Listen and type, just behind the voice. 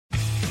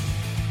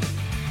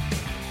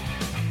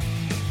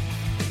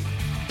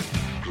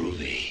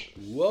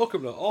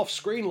welcome to Off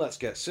Screen. Let's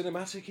get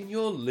cinematic in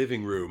your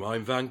living room.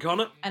 I'm Van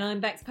Connor. And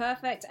I'm Bex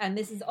Perfect, and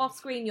this is Off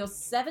Screen, your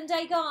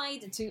 7-day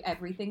guide to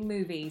everything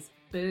movies.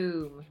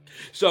 Boom.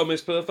 So,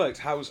 Miss Perfect,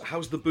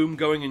 how's the boom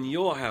going in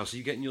your house? Are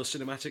you getting your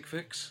cinematic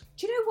fix?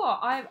 Do you know what?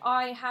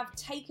 I have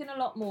taken a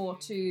lot more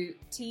to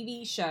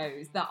TV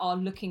shows that are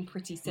looking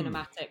pretty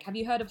cinematic. Have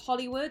you heard of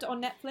Hollywood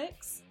on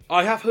Netflix?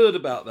 I have heard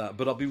about that,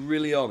 but I'll be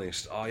really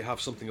honest, I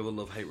have something of a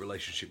love-hate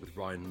relationship with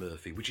Ryan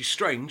Murphy, which is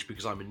strange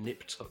because I'm a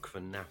Nip Tuck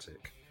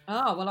fanatic.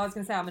 Oh, well, I was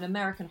going to say I'm an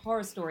American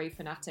Horror Story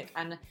fanatic,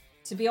 and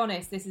to be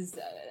honest, this is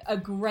a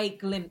great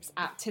glimpse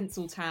at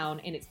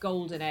Tinseltown in its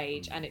golden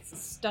age, and it's a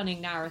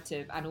stunning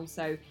narrative, and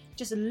also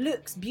just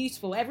looks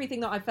beautiful. Everything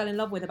that I fell in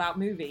love with about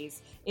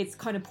movies, it's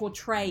kind of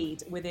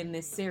portrayed within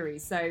this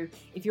series. So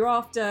if you're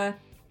after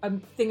a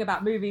thing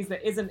about movies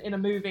that isn't in a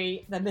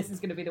movie, then this is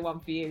going to be the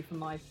one for you, for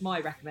my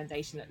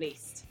recommendation at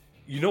least.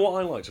 You know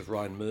what I liked of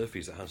Ryan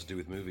Murphy's that had to do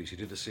with movies? He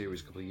did a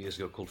series a couple of years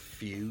ago called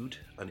Feud,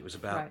 and it was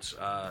about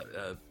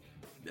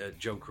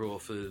Joan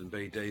Crawford and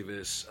Bette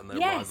Davis and their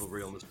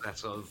rivalry on the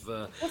set of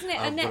wasn't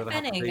it Annette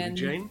Bening and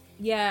Jane?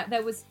 Yeah,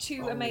 there was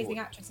two amazing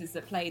actresses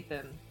that played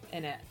them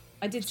in it.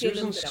 I did see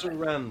Susan a little bit of it.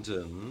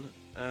 Sarandon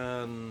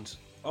and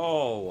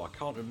I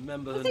can't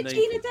remember her name. Was it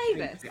Gina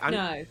Davis?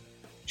 No.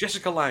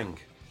 Jessica Lange.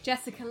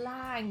 Jessica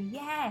Lange,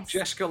 yes.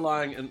 Jessica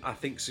Lange and I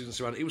think Susan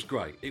Sarandon. It was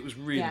great. It was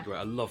really great.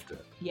 I loved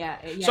it.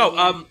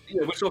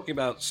 We're talking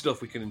about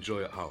stuff we can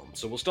enjoy at home.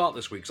 So we'll start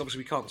this week, because obviously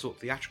we can't talk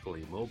theatrical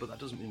anymore, but that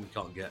doesn't mean we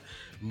can't get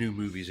new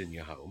movies in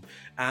your home.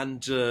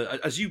 And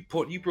as you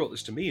brought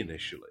this to me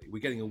initially, we're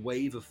getting a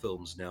wave of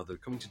films now that are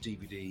coming to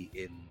DVD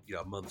in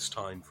a month's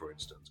time, for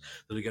instance,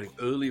 that are getting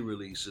early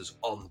releases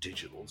on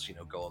digitals.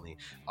 Go on the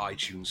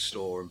iTunes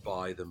store and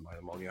buy them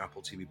on your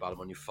Apple TV, buy them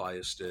on your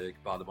Fire Stick,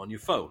 buy them on your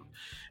phone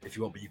if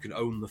you want. But you can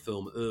own the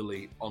film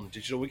early on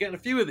digital. We're getting a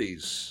few of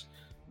these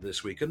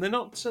this week, and they're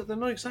not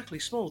exactly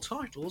small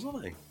titles, are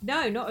they?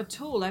 No, not at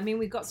all. I mean,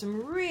 we've got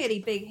some really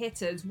big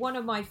hitters. One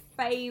of my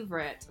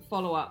favourite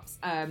follow-ups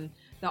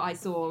that I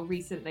saw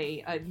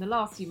recently in the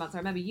last few months, I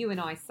remember you and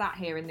I sat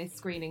here in this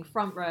screening,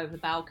 front row of the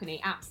balcony,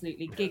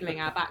 absolutely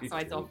giggling our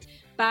backsides off.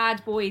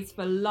 Bad Boys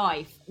for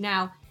Life.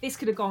 Now, this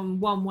could have gone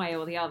one way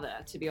or the other,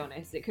 to be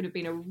honest. It could have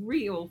been a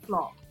real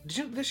flop.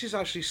 This is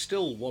actually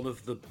still one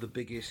of the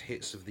biggest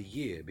hits of the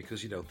year,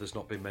 because, there's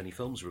not been many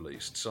films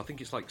released. So I think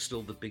it's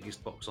still the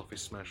biggest box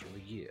office smash of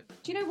the year.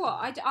 Do you know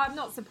what? I'm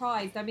not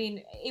surprised. I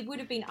mean, it would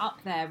have been up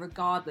there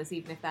regardless,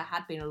 even if there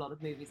had been a lot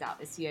of movies out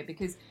this year,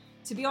 because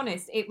to be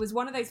honest, it was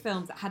one of those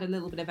films that had a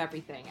little bit of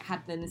everything. It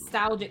had the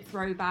nostalgic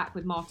throwback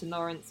with Martin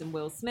Lawrence and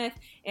Will Smith.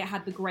 It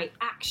had the great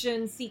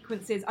action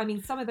sequences. I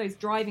mean, some of those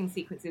driving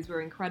sequences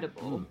were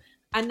incredible.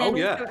 And then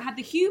also it had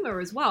the humour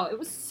as well. It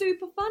was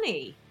super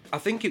funny. I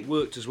think it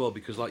worked as well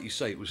because, like you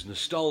say, it was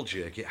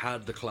nostalgic. It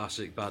had the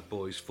classic Bad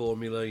Boys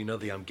formula,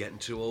 the I'm getting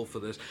too old for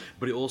this.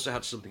 But it also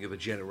had something of a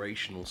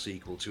generational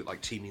sequel to it,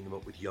 like teaming them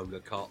up with younger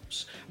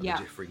cops and the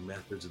differing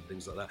methods and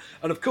things like that.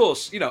 And of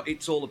course,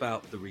 it's all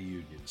about the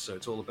reunion. So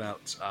it's all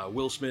about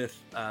Will Smith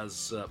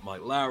as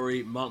Mike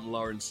Lowry, Martin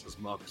Lawrence as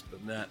Marcus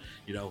Burnett,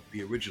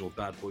 the original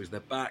Bad Boys. They're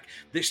back.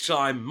 This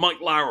time,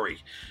 Mike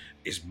Lowry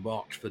is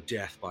marked for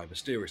death by a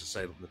mysterious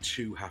assailant, and the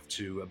two have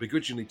to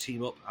begrudgingly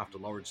team up after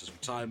Lawrence's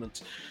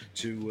retirement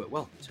to,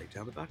 take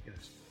down the bad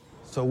guys.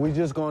 So we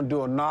just gonna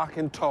do a knock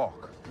and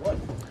talk. What?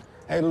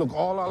 Hey, look,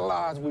 all our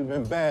lives we've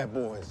been bad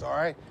boys, all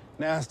right?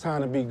 Now it's time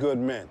to be good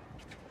men.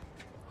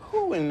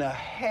 Who in the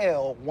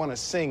hell wanna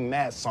sing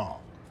that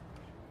song?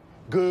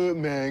 Good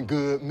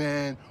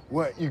man,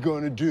 what you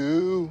gonna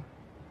do?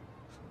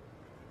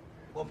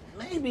 Well,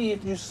 maybe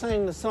if you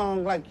sing the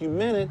song like you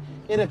meant it,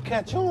 it'll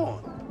catch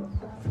on.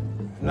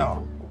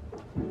 No.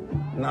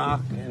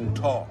 Knock and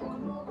talk.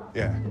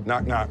 Yeah,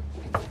 knock, knock.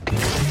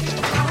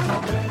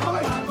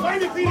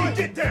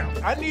 Get down.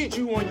 I need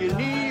you on your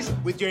knees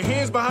with your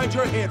hands behind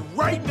your head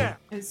right now.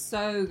 It's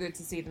so good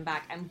to see them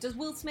back. And does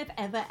Will Smith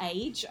ever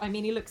age? I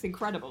mean, he looks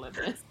incredible in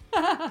this.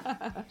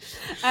 But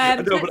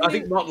I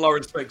think Martin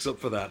Lawrence makes up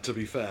for that, to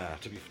be fair.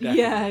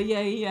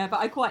 Yeah. But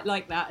I quite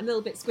like that. A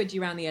little bit squidgy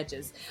around the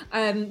edges.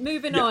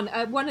 Moving on,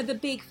 one of the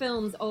big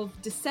films of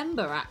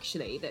December,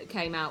 actually, that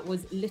came out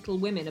was Little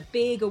Women, a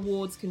big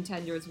awards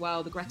contender as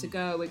well, the Greta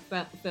Gerwig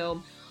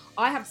film.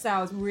 I have to say I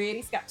was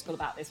really sceptical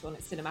about this one,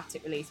 its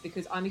cinematic release,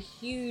 because I'm a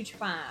huge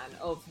fan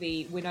of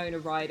the Winona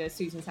Ryder,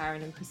 Susan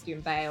Sarandon and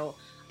Christian Bale.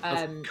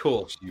 Of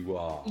course you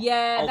are.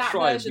 Yeah, I'll that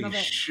try version and be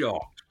of it.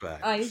 Shocked,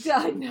 Bex.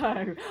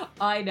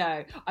 I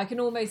know. I can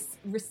almost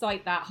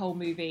recite that whole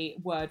movie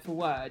word for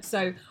word.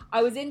 So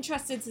I was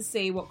interested to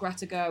see what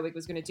Greta Gerwig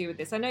was going to do with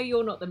this. I know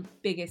you're not the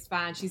biggest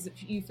fan.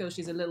 You feel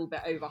she's a little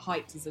bit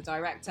overhyped as a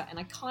director, and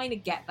I kind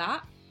of get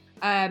that.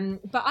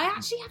 But I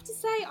actually have to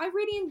say I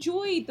really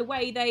enjoyed the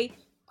way they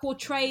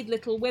portrayed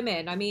Little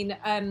Women. I mean,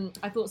 I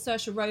thought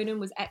Saoirse Ronan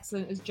was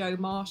excellent as Jo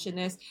Marsh in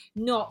this.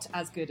 Not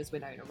as good as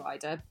Winona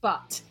Ryder,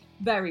 but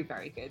very,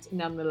 very good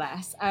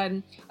nonetheless.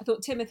 I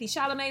thought Timothée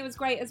Chalamet was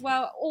great as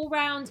well. All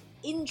round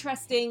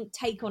interesting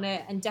take on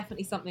it, and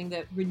definitely something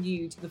that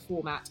renewed the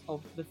format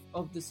of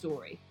the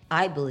story.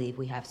 I believe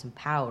we have some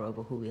power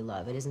over who we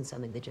love. It isn't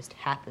something that just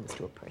happens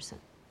to a person.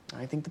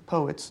 I think the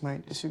poets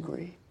might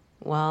disagree.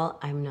 Well,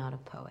 I'm not a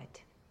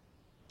poet.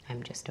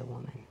 I'm just a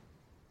woman.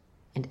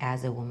 And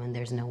as a woman,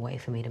 there's no way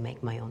for me to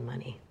make my own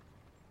money.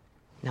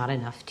 Not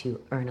enough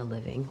to earn a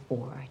living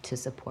or to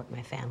support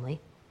my family.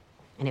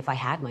 And if I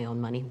had my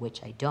own money,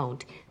 which I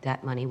don't,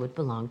 that money would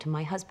belong to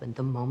my husband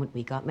the moment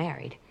we got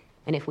married.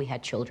 And if we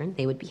had children,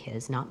 they would be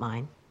his, not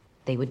mine.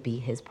 They would be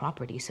his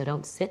property. So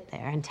don't sit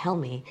there and tell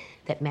me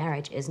that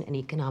marriage isn't an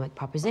economic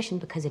proposition,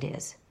 because it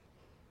is.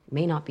 It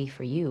may not be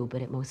for you,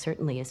 but it most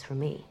certainly is for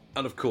me.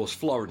 And of course,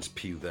 Florence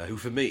Pugh there, who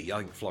for me, I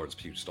think Florence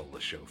Pugh stole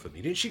the show for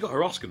me. She got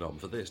her Oscar nom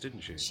for this,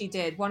 didn't she? She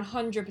did.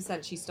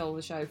 100% she stole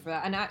the show for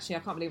that. And actually, I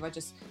can't believe I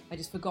just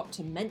forgot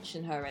to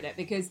mention her in it,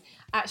 because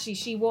actually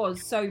she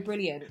was so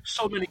brilliant.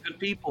 So many good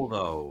people,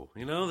 though.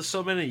 You know, there's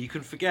so many you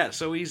can forget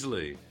so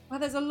easily. Well,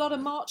 there's a lot of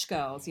March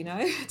girls, you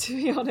know, to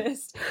be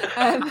honest.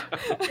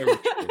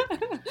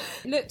 It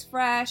looked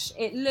fresh.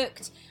 It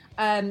looked...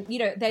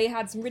 they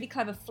had some really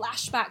clever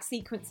flashback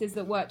sequences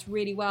that worked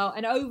really well.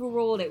 And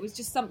overall, it was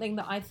just something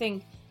that I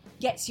think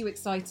gets you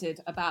excited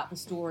about the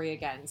story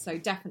again. So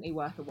definitely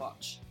worth a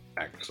watch.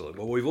 Excellent.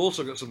 Well, we've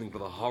also got something for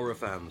the horror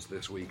fans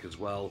this week as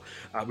well.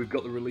 We've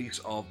got the release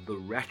of The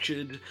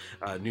Wretched,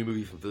 a new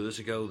movie from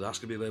Vertigo. That's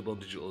going to be available on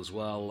digital as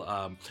well.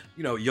 A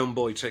young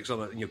boy takes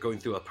on, going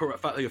through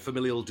a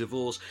familial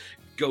divorce,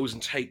 goes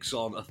and takes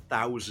on a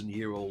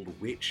 1,000-year-old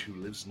witch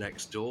who lives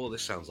next door.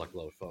 This sounds like a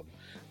lot of fun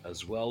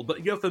as well.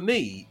 But, for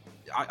me,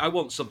 I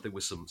want something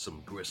with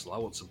some gristle. I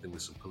want something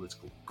with some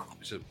political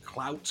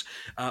clout.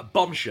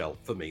 Bombshell,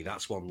 for me,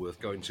 that's one worth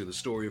going to. The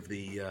story of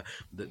the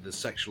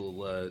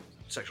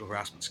sexual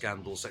harassment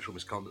scandals, sexual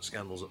misconduct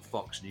scandals at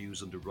Fox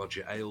News under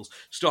Roger Ailes,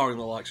 starring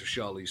the likes of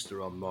Charlize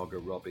Theron, Margot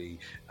Robbie,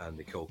 and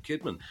Nicole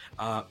Kidman.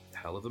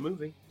 Hell of a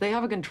movie. They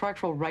have a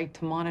contractual right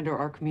to monitor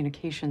our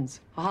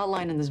communications. A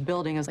hotline in this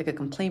building is like a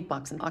complaint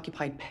box in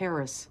occupied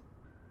Paris.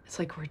 It's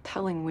like we're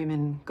telling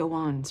women, go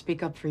on,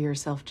 speak up for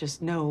yourself,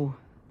 just know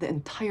the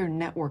entire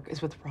network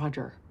is with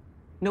Roger.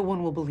 No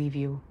one will believe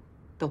you.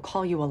 They'll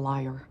call you a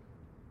liar.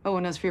 Oh,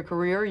 and as for your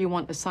career, you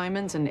want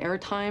assignments and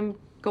airtime?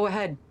 Go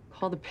ahead.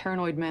 Call the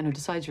paranoid man who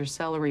decides your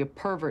salary a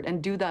pervert,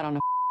 and do that on a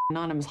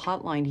anonymous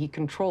hotline he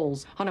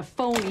controls. On a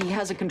phone, he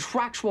has a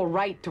contractual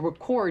right to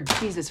record.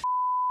 Jesus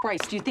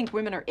Christ, do you think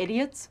women are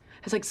idiots?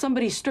 It's like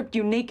somebody stripped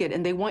you naked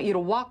and they want you to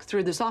walk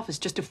through this office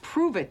just to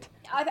prove it.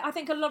 I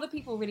think a lot of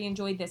people really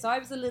enjoyed this. I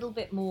was a little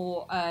bit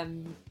more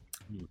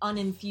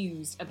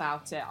unenthused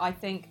about it. I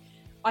think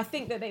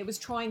that it was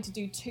trying to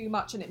do too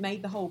much, and it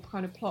made the whole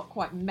kind of plot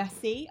quite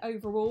messy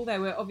overall.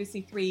 There were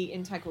obviously 3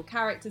 integral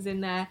characters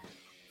in there.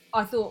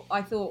 I thought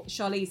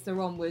Charlize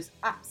Theron was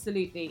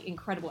absolutely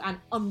incredible and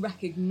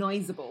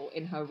unrecognisable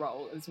in her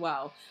role as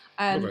well.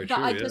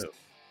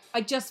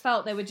 I just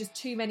felt there were just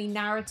too many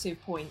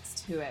narrative points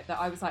to it that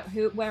I was like,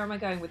 where am I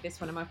going with this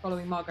one? Am I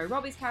following Margot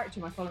Robbie's character?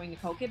 Am I following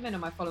Nicole Kidman?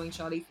 Am I following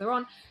Charlize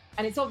Theron?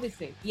 And it's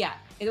obviously,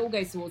 it all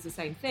goes towards the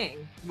same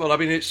thing. Well, I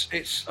mean,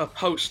 it's a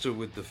poster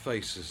with the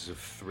faces of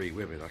 3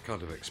 women. I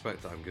kind of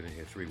expect that I'm going to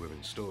hear 3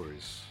 women's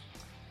stories.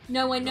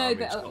 No, I know,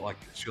 but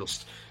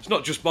it's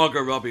not just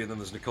Margot Robbie and then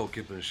there's Nicole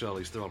Kidman and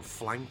Charlize Theron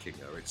flanking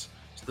her. It's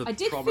the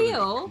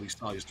prominently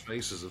sized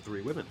faces of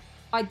 3 women.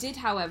 I did,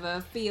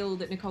 however, feel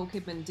that Nicole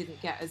Kidman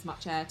didn't get as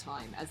much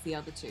airtime as the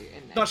other 2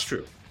 in this. That's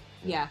true.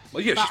 Yeah.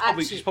 Well, yeah,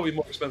 she's probably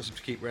more expensive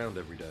to keep around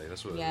every day.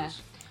 That's what it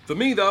is. For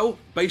me, though,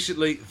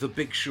 basically, The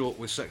Big Short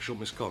with sexual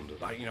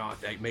misconduct.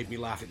 It made me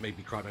laugh, it made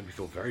me cry, it made me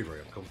feel very, very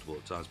uncomfortable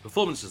at times.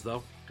 Performances,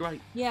 though,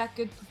 great. Yeah,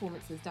 good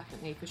performances,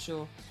 definitely, for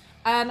sure.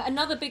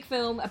 Another big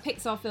film, a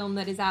Pixar film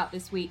that is out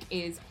this week,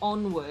 is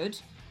Onward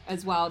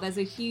as well. There's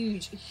a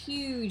huge,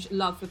 huge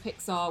love for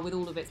Pixar with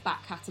all of its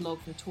back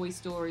catalogue, from Toy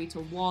Story to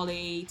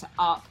WALL-E to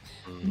Up.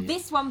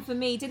 This one, for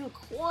me, didn't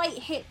quite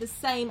hit the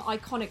same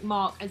iconic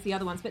mark as the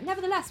other ones, but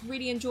nevertheless,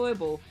 really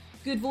enjoyable.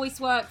 Good voice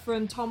work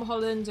from Tom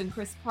Holland and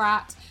Chris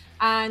Pratt.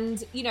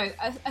 And,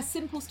 a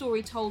simple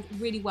story told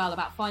really well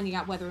about finding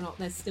out whether or not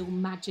there's still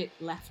magic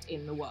left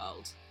in the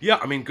world. Yeah,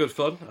 I mean, good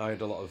fun. I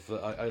had a lot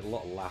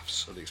of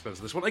laughs at the expense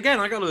of this one. Again,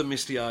 I got a little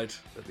misty-eyed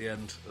at the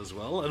end as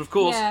well. And of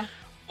course,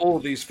 all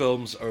of these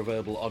films are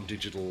available on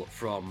digital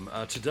from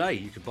today.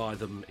 You can buy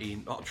them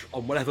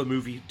on whatever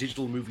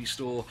digital movie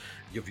store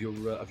of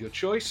your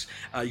choice.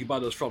 You can buy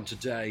those from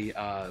today,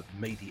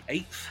 May the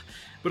 8th.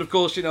 But of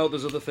course,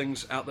 there's other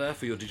things out there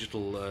for your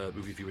digital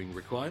movie viewing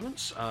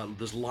requirements.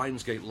 There's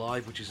Lionsgate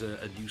Live, which is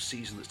a new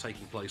season that's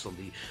taking place on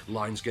the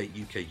Lionsgate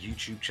UK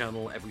YouTube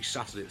channel. Every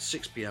Saturday at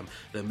 6 p.m,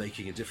 they're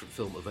making a different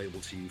film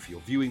available to you for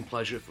your viewing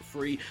pleasure for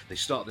free. They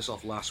started this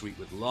off last week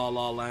with La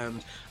La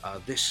Land.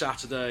 This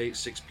Saturday at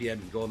 6 p.m,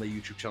 you can go on their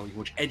YouTube channel. You can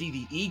watch Eddie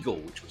the Eagle,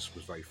 which was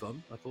very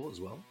fun, I thought, as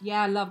well.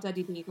 Yeah, I loved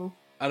Eddie the Eagle.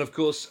 And of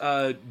course,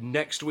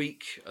 next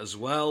week as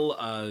well,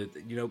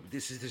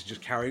 this is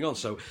just carrying on.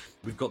 So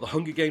we've got the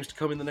Hunger Games to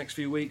come in the next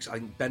few weeks. I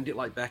think Bend It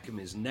Like Beckham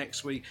is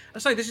next week. I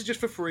say this is just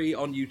for free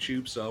on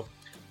YouTube, so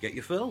get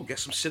your fill, get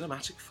some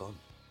cinematic fun.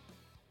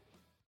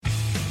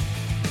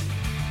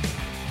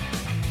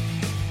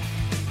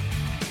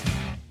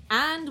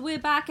 And we're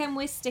back, and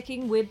we're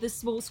sticking with the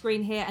small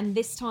screen here, and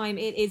this time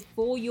it is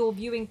for your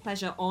viewing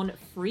pleasure on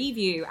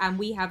Freeview, and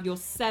we have your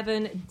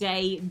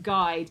 7-day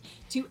guide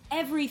to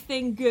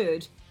everything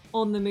good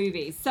on the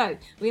movies. So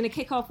we're going to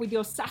kick off with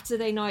your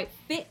Saturday night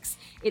fix.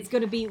 It's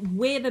going to be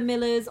We're the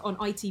Millers on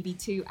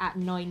ITV2 at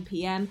 9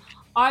 p.m.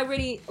 I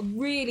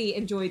really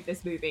enjoyed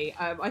this movie.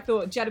 I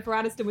thought Jennifer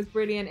Aniston was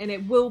brilliant in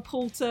it. Will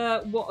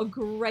Poulter, what a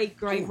great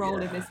role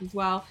in this as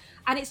well.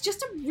 And it's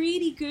just a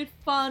really good,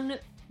 fun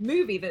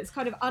movie that's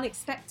kind of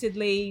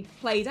unexpectedly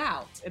played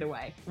out in a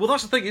way. Well,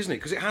 that's the thing, isn't it?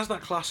 Because it has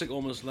that classic,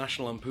 almost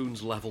National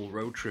Lampoon's level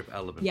road trip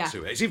element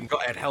to it. It's even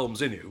got Ed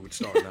Helms in it, who would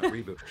star in that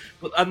reboot.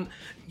 But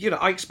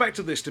I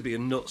expected this to be a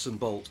nuts and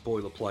bolts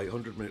boilerplate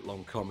 100-minute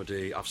long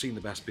comedy. I've seen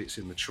the best bits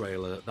in the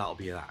trailer. That'll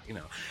be that,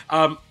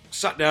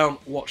 Sat down,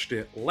 watched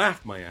it,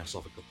 laughed my ass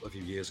off a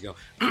few years ago.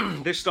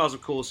 This stars,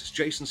 of course, it's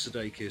Jason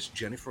Sudeikis,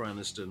 Jennifer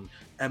Aniston,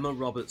 Emma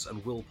Roberts,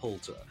 and Will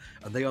Poulter.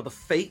 And they are the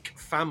fake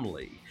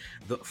family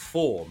that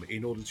form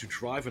in order to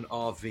drive an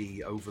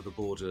RV over the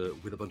border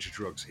with a bunch of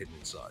drugs hidden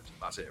inside.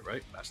 That's it,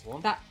 right? That's the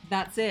one?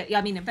 That's it. Yeah,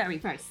 I mean, a very,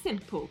 very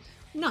simple,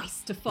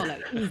 nice to follow,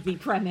 easy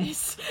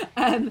premise.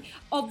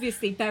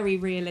 Obviously very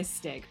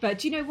realistic. But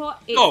do you know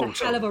what?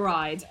 It's a hell of a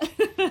ride.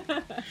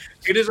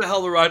 It is a hell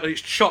of a ride, and it's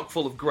chock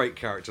full of great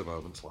character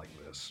moments like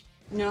this.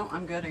 No,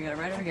 I'm good. I got it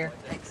right over here.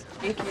 Thanks.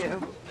 Thank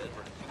you.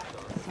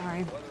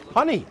 Sorry.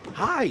 Honey,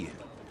 hi.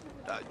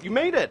 You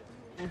made it.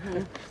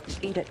 Mm-hmm.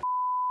 Eat it.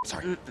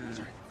 Sorry.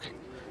 Sorry. Okay.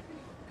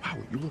 Wow,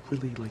 you look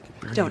really very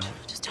Don't.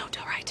 Just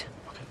don't. All right.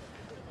 Okay.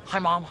 Hi,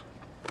 Mom.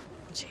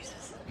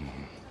 Jesus.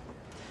 Mm-hmm.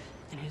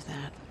 And who's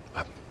that?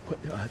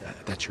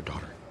 That's your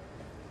daughter,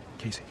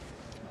 Casey.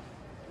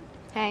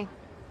 Hey.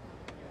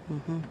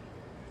 Mm-hmm.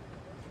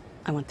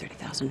 I want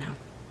 $30,000 now.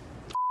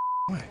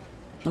 Why?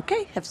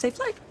 Okay, have a safe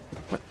flight.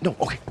 What? No,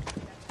 okay.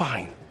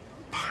 Fine.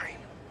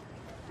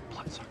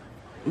 Bloodsucker.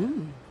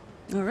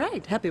 All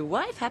right. Happy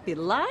wife, happy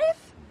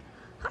life.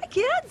 Hi,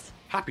 kids.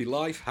 Happy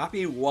life,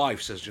 happy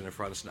wife, says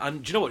Jennifer Aniston.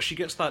 And do you know what? She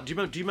gets that. Do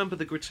you remember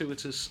the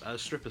gratuitous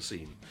stripper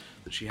scene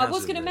that she has? I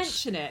was going to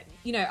mention it.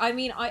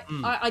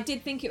 I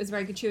did think it was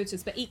very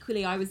gratuitous, but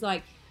equally I was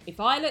like, if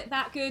I look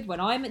that good when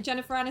I'm at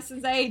Jennifer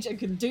Aniston's age and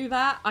can do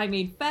that, I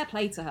mean, fair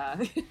play to her.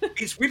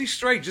 It's really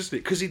strange, isn't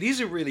it? Because it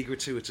is a really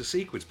gratuitous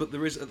sequence, but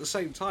there is, at the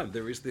same time,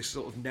 there is this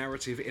sort of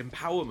narrative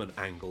empowerment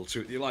angle to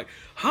it. You're like,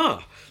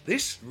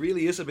 this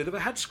really is a bit of a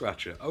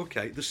head-scratcher.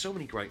 Okay, there's so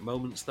many great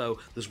moments, though.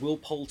 There's Will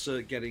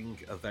Poulter getting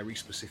a very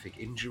specific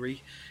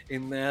injury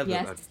in there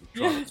that I'm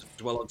trying not to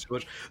dwell on too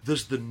much.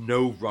 There's the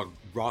no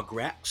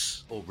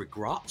regrets, or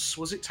regrets,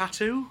 was it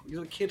tattoo?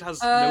 The kid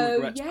has no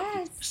regrets.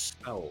 Yes.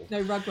 No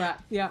regret,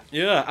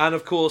 Yeah, and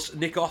of course,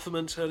 Nick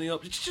Offerman turning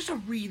up. It's just a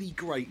really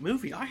great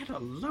movie. I had a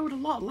lot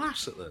of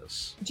laughs at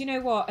this. Do you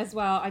know what, as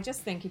well? I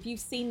just think if you've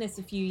seen this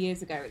a few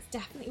years ago, it's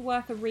definitely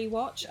worth a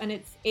rewatch, and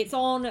it's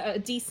on at a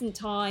decent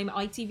time.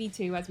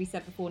 ITV2, as we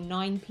said before,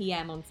 9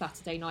 p.m. on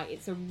Saturday night.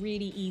 It's a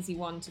really easy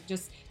one to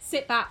just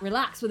sit back,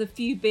 relax with a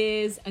few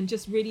beers, and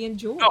just really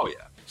enjoy. Oh,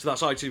 yeah. So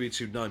that's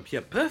ITV2, 9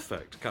 p.m.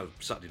 Perfect. Kind of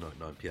Saturday night,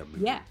 9 p.m.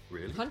 movie. Yeah,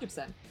 really.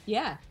 100%.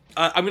 Yeah.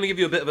 I'm going to give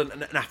you a bit of an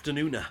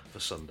afternooner for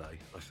Sunday,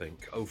 I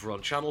think, over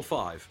on Channel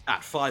 5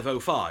 at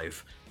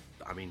 5:05.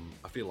 I mean,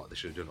 I feel like they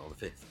should have done it on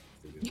the 5th.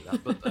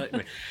 But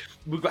anyway,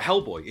 we've got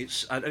Hellboy.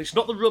 It's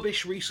not the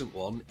rubbish recent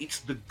one. It's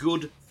the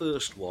good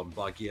first one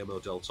by Guillermo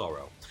del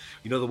Toro.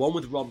 The one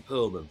with Ron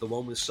Perlman, the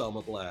one with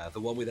Selma Blair, the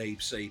one with Abe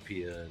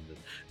Sapien and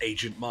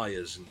Agent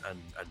Myers and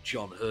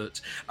John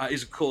Hurt,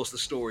 is of course the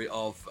story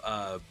of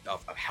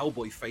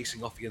Hellboy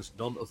facing off against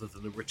none other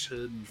than a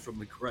return from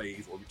the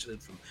grave or return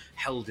from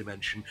Hell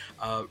dimension,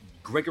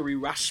 Gregory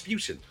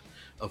Rasputin,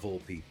 of all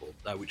people,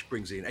 which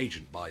brings in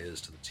Agent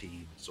Myers to the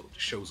team, sort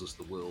of shows us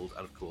the world,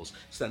 and of course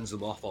sends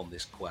them off on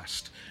this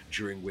quest,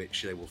 during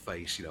which they will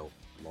face,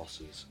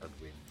 losses and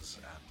wins,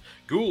 and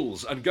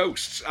ghouls and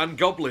ghosts and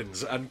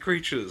goblins and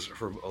creatures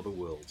from other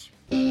worlds.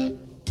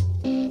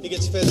 He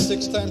gets fed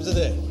 6 times a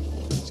day.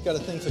 He's got a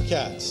thing for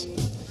cats.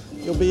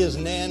 You'll be his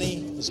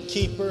nanny, his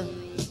keeper,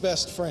 his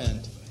best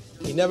friend.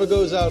 He never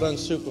goes out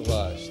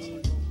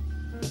unsupervised.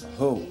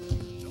 Who?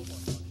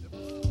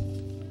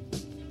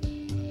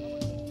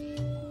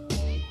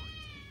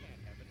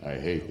 I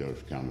hate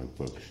those comic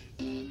books.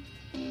 They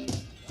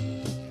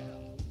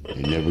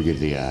never get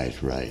the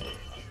eyes right.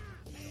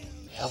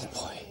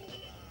 Hellboy.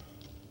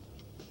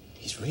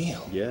 He's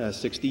real. Yeah,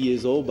 60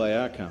 years old by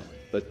our count,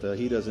 but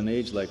he doesn't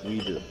age like we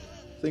do.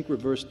 Think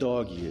reverse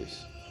dog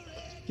years.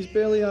 He's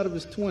barely out of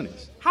his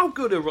 20s. How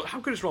good is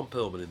Ron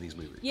Perlman in these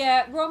movies?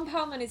 Yeah, Ron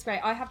Perlman is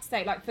great. I have to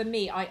say, for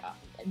me,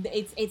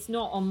 it's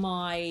not on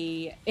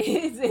my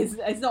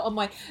it's not on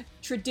my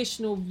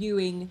traditional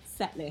viewing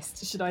set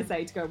list, should I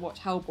say, to go watch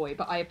Hellboy,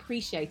 but I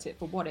appreciate it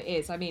for what it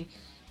is. I mean,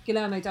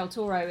 Guillermo del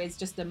Toro is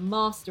just a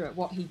master at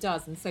what he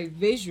does. And so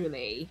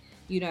visually,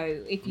 you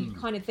know, if you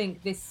kind of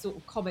think this sort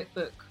of comic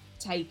book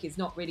take is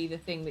not really the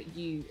thing that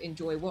you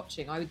enjoy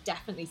watching, I would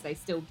definitely say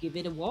still give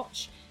it a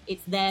watch.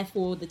 It's there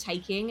for the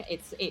taking.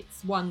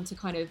 It's one to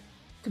kind of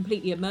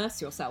completely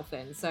immerse yourself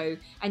in. So,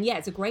 and yeah,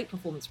 it's a great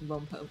performance from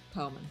Ron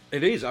Perlman.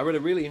 It is. I read a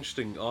really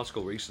interesting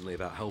article recently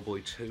about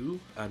Hellboy 2,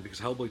 and because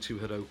Hellboy 2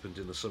 had opened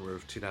in the summer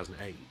of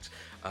 2008,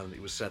 and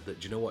it was said that,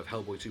 do you know what, if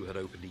Hellboy 2 had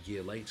opened a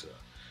year later,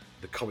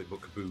 the comic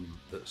book boom,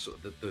 that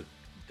sort of the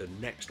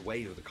next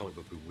wave of the comic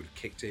book boom would have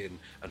kicked in,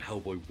 and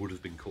Hellboy would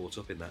have been caught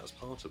up in that as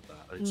part of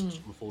that. And it's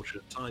such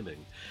unfortunate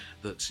timing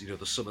that, you know,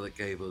 the summer that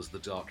gave us The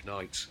Dark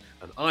Knight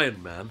and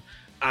Iron Man,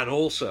 and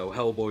also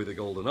Hellboy: The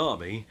Golden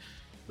Army,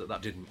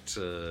 that didn't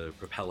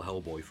propel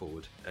Hellboy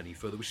forward any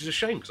further, which is a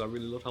shame, because I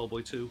really love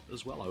Hellboy 2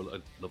 as well. I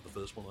love the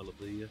first one, I love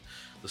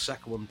the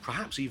second one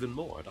perhaps even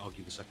more. I'd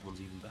argue the second one's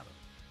even better.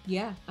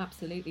 Yeah,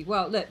 absolutely.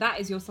 Well, look, that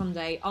is your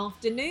Sunday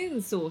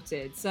afternoon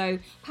sorted. So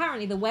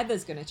apparently the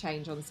weather's going to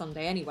change on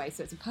Sunday anyway,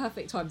 so it's a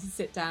perfect time to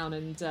sit down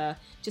and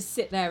just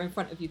sit there in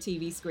front of your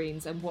TV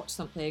screens and watch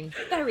something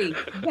very,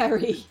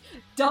 very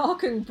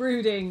dark and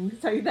brooding.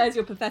 So there's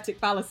your pathetic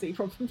fallacy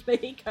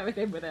probably going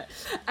in with it.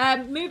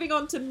 Moving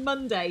on to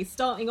Monday,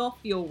 starting off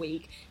your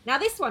week. Now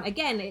this one,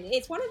 again,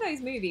 it's one of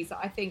those movies that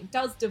I think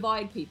does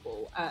divide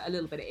people a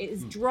little bit. It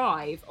is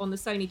Drive on the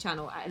Sony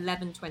channel at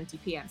 11:20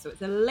 p.m, so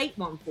it's a late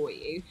one for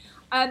you.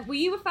 Were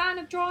you a fan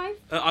of Drive?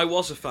 I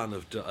was a fan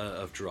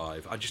of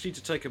Drive. I just need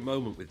to take a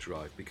moment with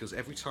Drive, because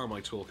every time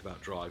I talk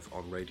about Drive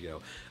on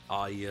radio,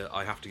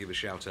 I have to give a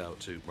shout out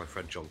to my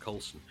friend John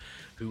Colson,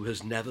 who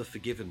has never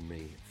forgiven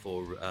me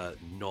for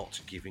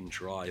not giving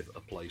Drive a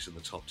place in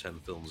the top 10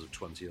 films of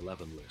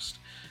 2011 list,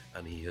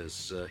 and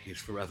he's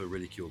forever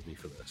ridiculed me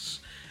for this.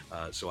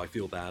 So I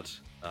feel bad.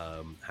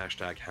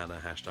 Hashtag Hannah,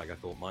 hashtag I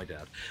thought my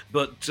dad.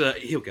 But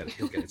he'll get it.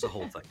 It's a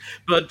whole thing.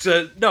 But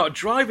no,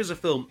 Drive is a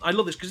film. I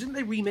love this, because didn't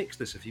they remix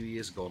this a few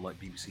years ago on like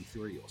BBC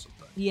Three or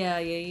something? Yeah.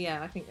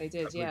 I think they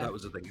did, yeah. That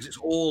was the thing, because it's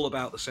all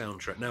about the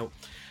soundtrack. Now,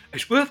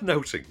 it's worth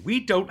noting,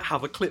 we don't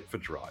have a clip for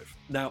Drive.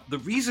 Now, the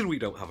reason we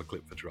don't have a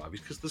clip for Drive is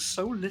because there's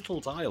so little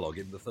dialogue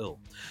in the film,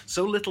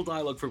 so little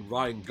dialogue from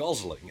Ryan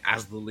Gosling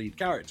as the lead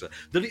character,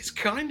 that it's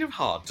kind of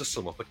hard to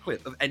sum up a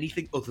clip of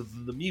anything other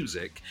than the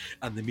music,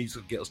 and the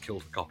music will get us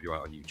killed for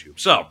copyright on YouTube.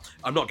 So,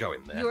 I'm not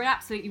going there. You're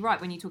absolutely right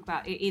when you talk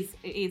about it is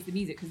the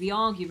music, because the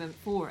argument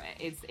for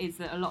it is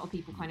that a lot of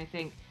people kind of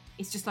think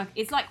it's just like,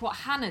 it's like what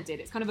Hannah did.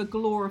 It's kind of a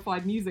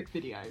glorified music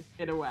video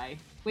in a way,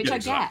 which yeah, I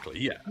exactly,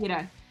 get. Yeah. You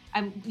know,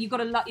 and you're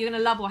gonna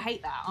love or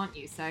hate that, aren't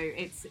you? So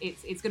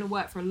it's gonna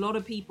work for a lot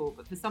of people,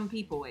 but for some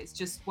people, it's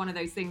just one of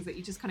those things that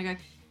you just kind of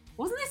go,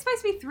 wasn't this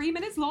supposed to be 3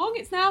 minutes long?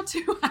 It's now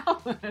 2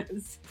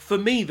 hours. For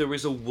me, there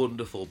is a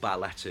wonderful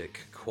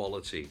balletic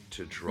quality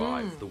to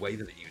Drive, the way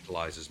that it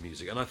utilises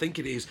music, and I think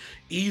it is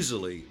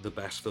easily the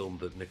best film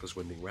that Nicholas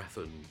Winding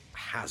Refn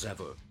has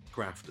ever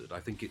crafted. I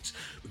think it's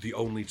the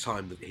only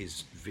time that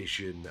his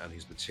vision and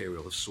his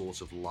material have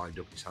sort of lined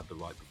up. He's had the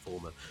right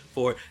performer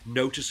for it,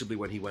 noticeably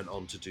when he went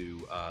on to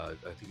do I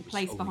think it was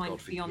Place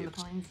Beyond the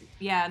Pines.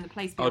 Yeah, and The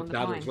Place Beyond the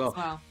Pines as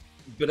well.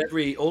 But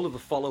all of the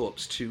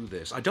follow-ups to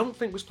this, I don't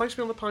think, was Place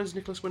Beyond the Pines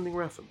Nicholas Winding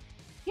Refn?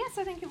 Yes,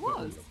 I think it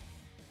was.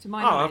 To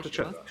my knowledge, I'll have to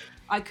check that.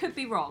 I could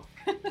be wrong.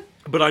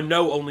 But I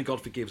know Only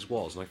God Forgives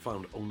was, and I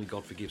found Only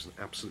God Forgives an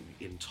absolutely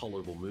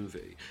intolerable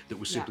movie that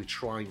was simply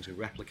trying to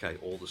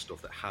replicate all the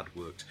stuff that had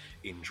worked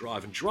in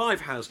Drive. And Drive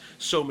has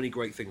so many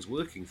great things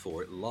working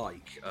for it,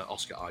 like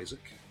Oscar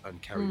Isaac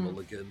and Carey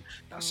Mulligan,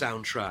 that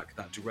soundtrack,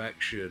 that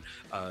direction,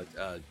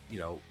 Ron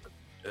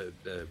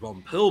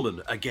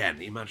Perlman.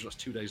 Again, imagine that's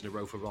 2 days in a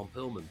row for Ron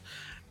Perlman.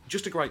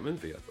 Just a great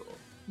movie, I thought.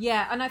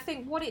 Yeah, and I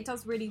think what it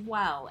does really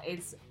well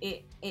is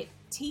it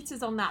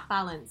teeters on that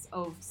balance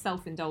of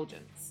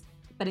self-indulgence,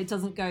 but it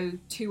doesn't go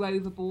too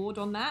overboard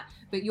on that.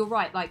 But you're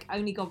right, like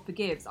Only God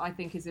Forgives, I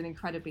think, is an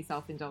incredibly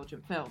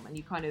self-indulgent film, and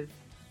you kind of,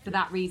 for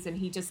that reason,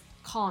 he just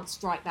can't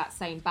strike that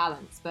same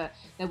balance. But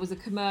there was a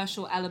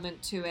commercial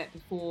element to it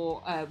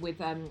before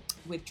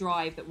with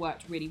Drive that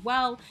worked really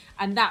well,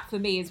 and that for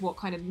me is what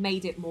kind of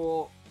made it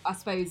more, I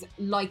suppose,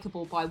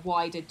 likeable by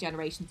wider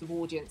generations of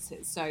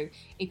audiences. So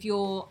if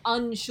you're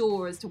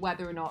unsure as to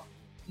whether or not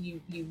you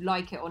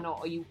like it or not,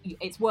 or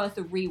it's worth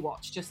a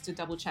rewatch just to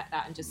double check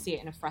that and just see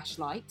it in a fresh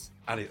light.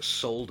 And it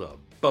sold a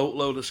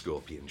boatload of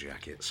Scorpion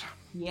jackets.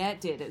 Yeah,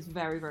 it did. It was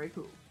very, very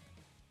cool.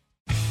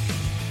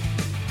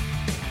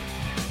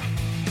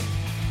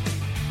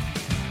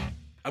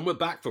 And we're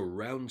back for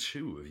round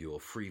 2 of your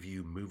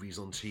Freeview Movies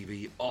on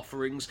TV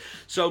offerings.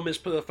 So, Miss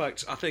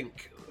Perfect, I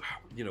think,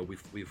 you know,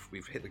 we've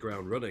hit the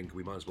ground running.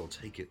 We might as well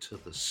take it to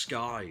the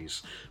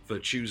skies for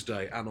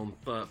Tuesday, and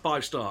on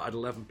 5 Star at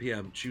 11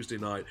 p.m. Tuesday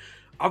night,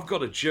 I've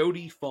got a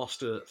Jodie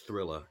Foster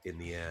thriller in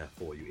the air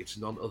for you. It's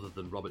none other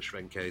than Robert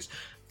Schwenke's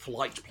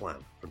Flight Plan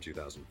from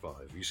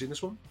 2005. Have you seen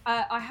this one?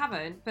 I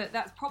haven't, but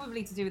that's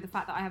probably to do with the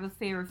fact that I have a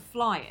fear of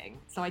flying.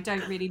 So I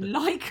don't really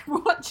like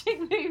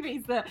watching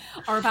movies that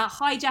are about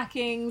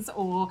hijackings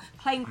or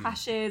plane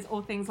crashes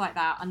or things like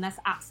that, unless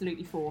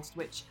absolutely forced,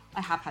 which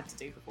I have had to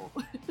do before.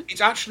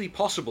 It's actually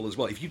possible as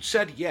well. If you'd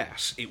said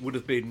yes, it would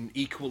have been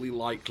equally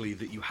likely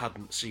that you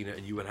hadn't seen it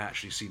and you had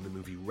actually seen the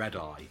movie Red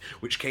Eye,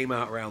 which came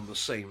out around the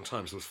same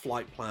time. So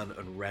Flight Plan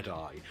and Red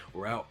Eye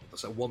were out.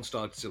 So one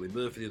starred Cillian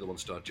Murphy, the other one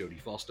starred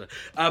Jodie Foster.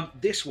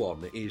 This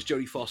one is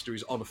Jodie Foster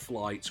is on a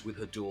flight with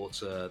her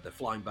daughter. They're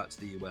flying back to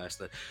the US.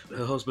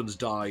 Her husband's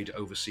died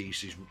overseas.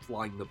 She's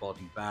flying the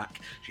body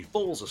back. She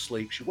falls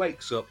asleep. She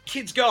wakes up.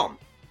 Kid's gone.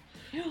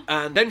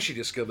 And then she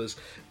discovers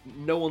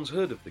no one's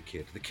heard of the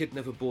kid. The kid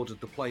never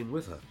boarded the plane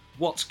with her.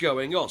 What's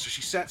going on? So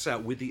she sets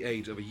out with the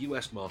aid of a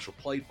US Marshal,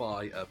 played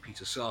by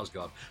Peter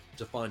Sarsgaard,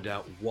 to find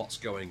out what's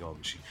going on.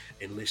 She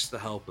enlists the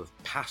help of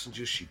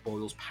passengers. She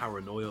boils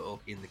paranoia up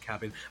in the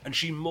cabin. And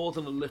she more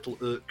than a little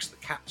irks the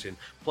captain,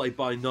 played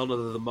by none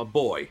other than my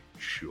boy,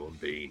 Sean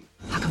Bean.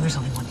 How come there's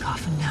only one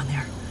coffin down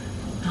there?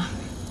 Huh?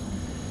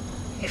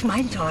 If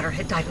my daughter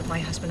had died with my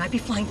husband, I'd be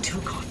flying 2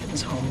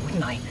 coffins home,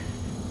 wouldn't I?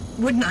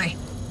 Wouldn't I?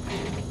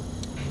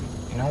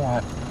 You know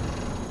what?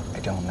 I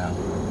don't know.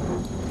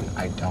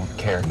 I don't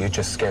care. You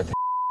just scared the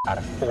out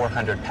of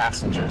 400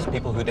 passengers,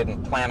 people who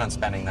didn't plan on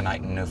spending the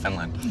night in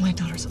Newfoundland. My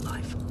daughter's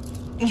alive.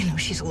 You know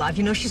she's alive.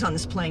 You know she's on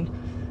this plane.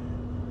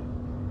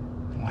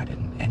 Why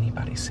didn't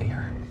anybody see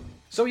her?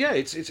 So yeah,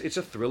 it's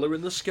a thriller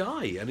in the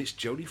sky, and it's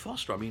Jodie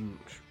Foster. I mean,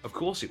 of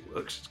course it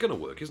works. It's going to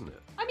work, isn't it?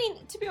 I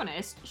mean, to be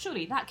honest,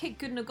 surely that kid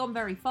couldn't have gone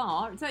very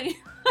far. It's only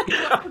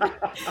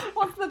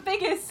what's the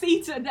biggest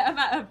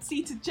amount of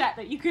seated jet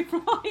that you could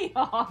fly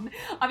on?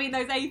 I mean,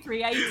 those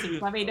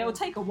A380s. I mean, it'll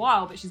take a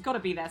while, but she's got to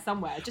be there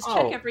somewhere. Just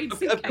check every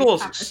suitcase. Of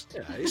course,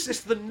 it's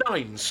just the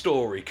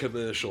 9-story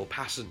commercial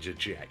passenger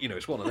jet. You know,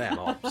 it's one of them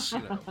ops. You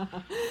know.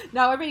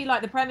 No, I really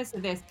like the premise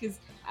of this because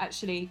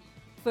actually,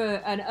 for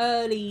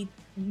an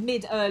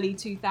mid-early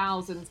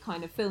 2000s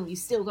kind of film, you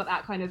still got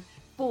that kind of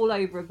fall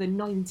over of the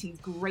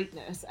 90s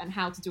greatness and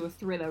how to do a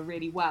thriller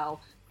really well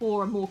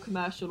for a more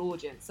commercial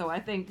audience. So I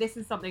think this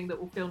is something that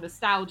will feel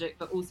nostalgic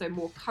but also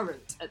more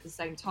current at the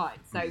same time.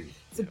 So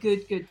it's a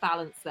good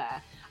balance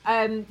there.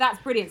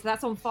 That's brilliant. So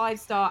that's on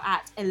 5-star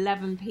at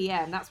 11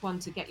 p.m. That's one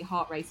to get your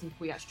heart racing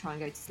before you actually try and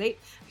go to sleep.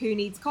 Who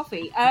needs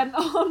coffee?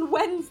 On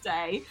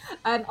Wednesday,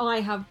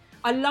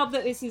 I love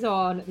that this is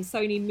on the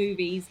Sony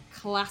Movies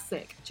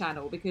Classic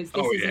channel because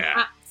this is an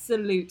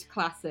absolute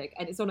classic,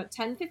 and it's on at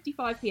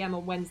 10:55 p.m.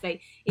 on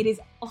Wednesday. It is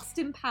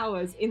Austin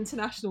Powers,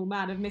 International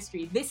Man of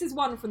Mystery. This is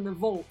one from the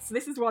vaults.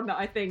 This is one that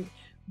I think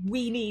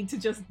we need to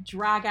just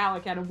drag out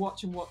again and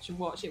watch and watch and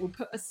watch. It will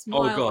put a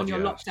smile on your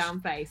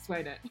lockdown face,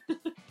 won't it?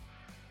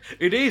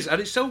 It is,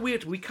 and it's so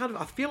weird.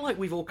 I feel like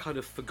we've all kind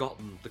of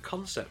forgotten the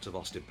concept of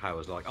Austin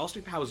Powers. Like,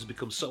 Austin Powers has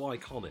become so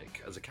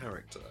iconic as a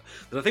character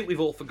that I think we've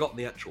all forgotten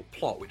the actual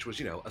plot, which was,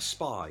 a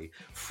spy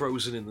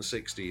frozen in the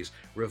 60s,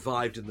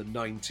 revived in the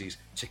 90s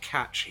to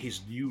catch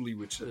his newly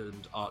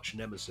returned arch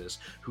nemesis,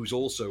 who's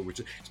also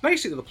returned. It's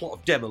basically the plot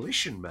of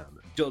Demolition Man,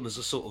 done as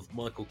a sort of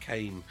Michael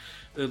Caine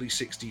early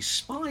 60s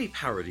spy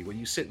parody when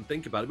you sit and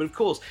think about it. But of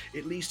course,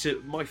 it leads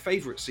to my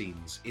favourite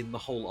scenes in the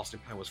whole Austin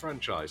Powers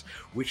franchise,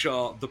 which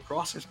are the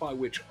process by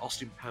which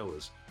Austin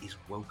Powers is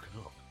woken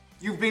up.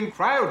 You've been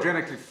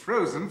cryogenically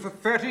frozen for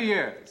 30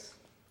 years.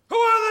 Who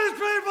are these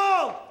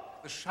people?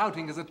 The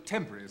shouting is a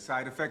temporary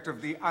side effect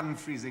of the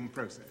unfreezing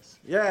process.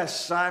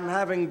 Yes, I'm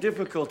having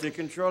difficulty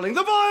controlling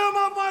the volume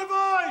of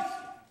my voice!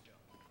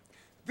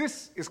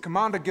 This is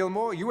Commander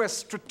Gilmore, U.S.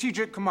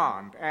 Strategic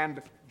Command,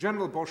 and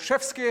General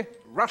Borshevsky,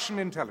 Russian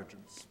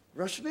intelligence.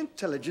 Russian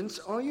intelligence?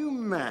 Are you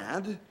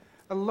mad?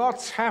 A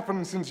lot's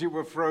happened since you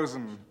were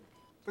frozen.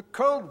 The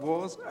Cold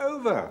War's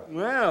over.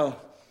 Well,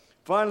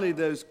 finally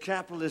those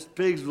capitalist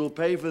pigs will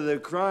pay for their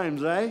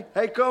crimes, eh?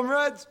 Hey,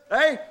 comrades?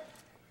 Hey?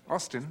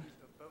 Austin,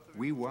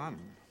 we won.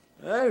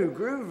 Oh,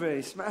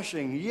 groovy,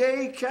 smashing.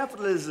 Yay,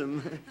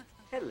 capitalism.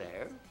 Hello.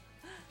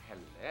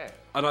 Hello.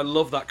 And I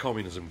love that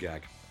communism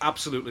gag.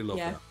 Absolutely love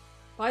that.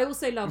 But I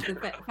also love the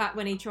fact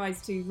when he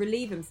tries to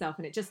relieve himself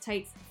and it just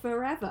takes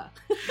forever.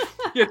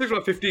 Yeah, it takes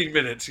about 15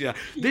 minutes. Yeah,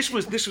 this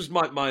was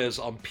Mike Myers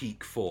on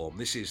peak form.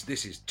 This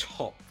is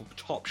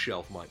top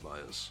shelf Mike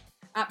Myers.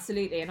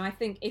 Absolutely, and I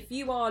think if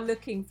you are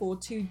looking for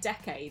 2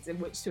 decades in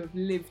which to have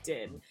lived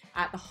in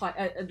at the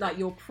high, like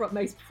your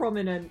most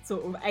prominent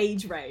sort of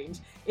age range,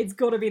 it's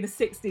got to be the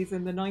 60s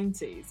and the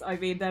 90s. I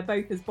mean, they're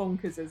both as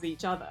bonkers as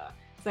each other.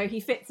 So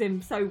he fits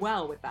in so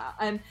well with that.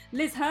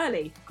 Liz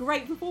Hurley,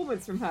 great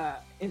performance from her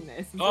in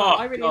this as well.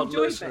 I really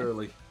enjoyed Liz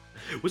Hurley.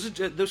 Was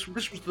it this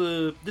was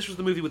the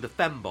movie with the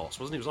fembots,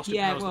 wasn't it? It was Austin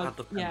Powers that had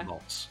the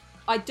fembots.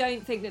 I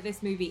don't think that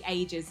this movie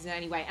ages in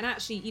any way. And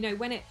actually,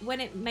 when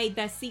it made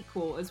their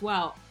sequel as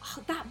well,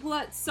 that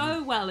worked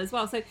so well as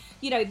well. So,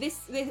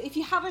 this if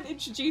you haven't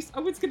introduced, I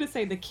was going to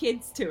say the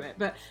kids to it,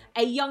 but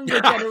a younger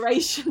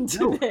generation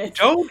to this.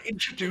 Don't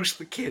introduce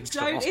the kids.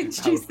 Don't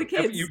introduce the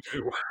kids. You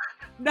do.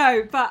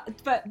 No, but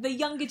the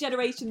younger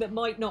generation that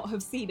might not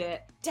have seen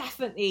it,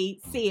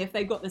 definitely see if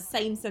they've got the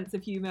same sense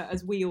of humour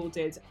as we all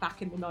did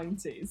back in the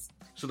 90s.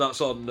 So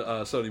that's on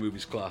Sony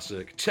Movies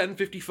Classic,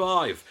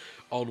 10:55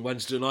 on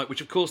Wednesday night,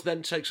 which of course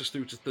then takes us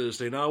through to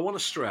Thursday. Now I want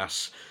to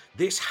stress,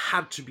 this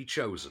had to be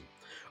chosen.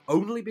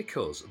 only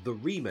because the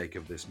remake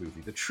of this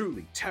movie, the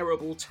truly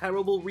terrible,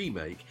 terrible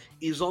remake,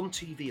 is on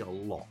TV a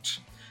lot.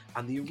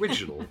 And the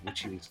original,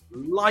 which is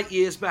light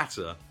years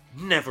better,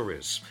 never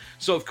is.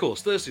 So, of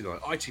course, Thursday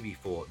night,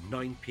 ITV4,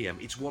 9 p.m.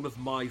 It's one of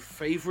my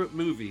favourite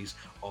movies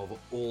of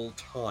all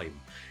time.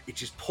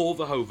 It is Paul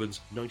Verhoeven's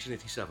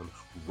 1987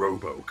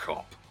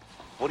 RoboCop.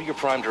 What are your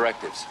prime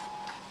directives?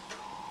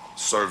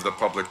 Serve the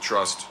public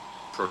trust,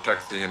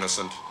 protect the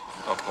innocent,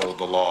 uphold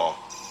the law.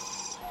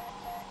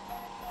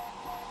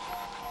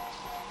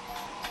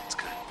 That's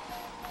good.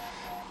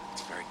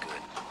 It's very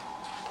good.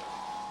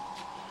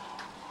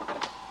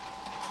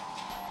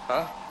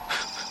 Huh?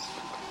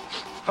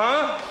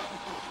 Huh?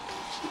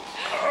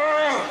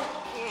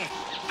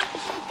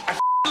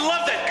 I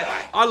love that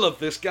guy! I love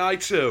this guy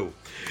too.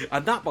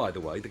 And that, by the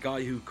way, the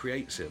guy who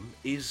creates him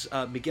is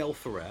Miguel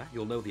Ferrer.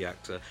 You'll know the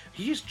actor.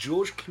 He is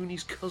George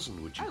Clooney's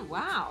cousin, would you? Oh,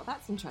 wow.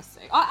 That's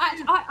interesting.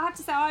 I have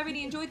to say, I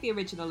really enjoyed the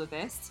original of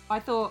this. I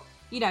thought,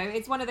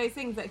 it's one of those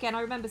things that, again,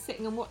 I remember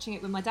sitting and watching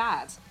it with my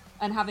dad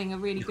and having a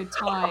really good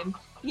time.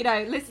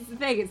 This is the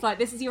thing. It's like,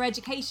 this is your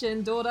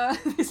education, daughter.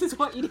 This is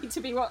what you need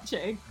to be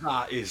watching.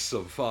 That is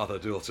some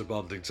father-daughter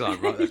bonding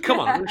time right there. Come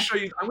on, I'm going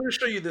to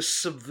show you this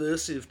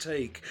subversive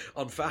take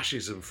on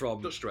fascism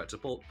from Dutch director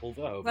Paul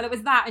Verhoeven. Well, it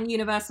was that and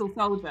Universal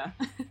Soldier.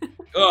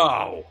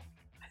 Oh!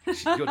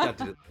 Your dad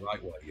did it the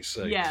right way, you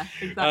see. Yeah,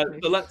 exactly.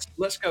 So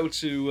let's go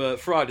to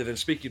Friday then.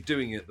 Speaking of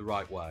doing it the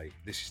right way,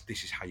 this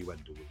is how you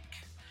end a week.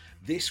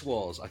 This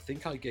was, I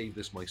think I gave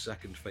this my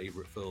second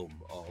favourite film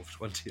of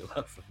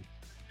 2011.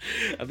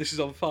 And this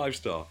is on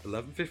 5-star,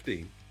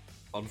 11:15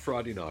 on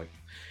Friday night.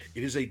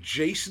 It is a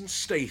Jason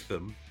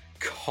Statham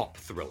cop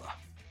thriller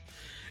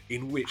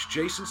in which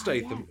Jason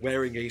Statham,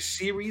 wearing a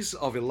series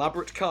of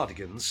elaborate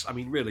cardigans, I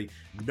mean really,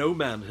 no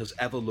man has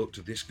ever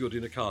looked this good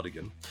in a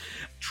cardigan,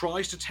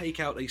 tries to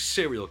take out a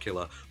serial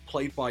killer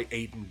played by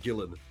Aidan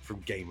Gillen from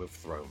Game of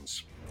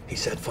Thrones. He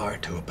set fire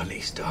to a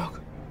police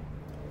dog.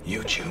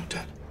 YouTubed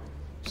it.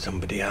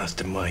 Somebody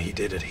asked him why he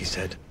did it. He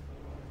said,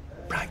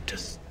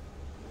 practice.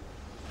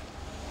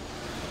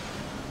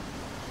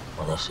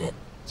 Well, that's it.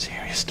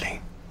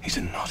 Seriously, he's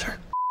a nutter.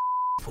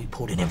 If we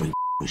pulled in every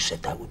who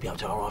said that, we'd be able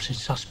to harass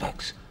his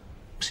suspects.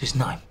 What's his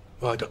name?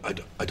 Well,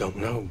 I don't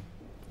know.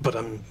 But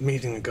I'm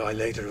meeting a guy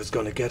later who's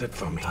going to get it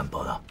for me. Don't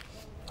bother.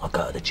 I'll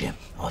go to the gym.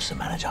 Ask the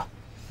manager.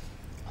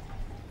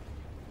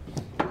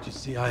 You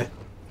see,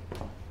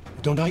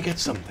 don't I get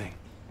something?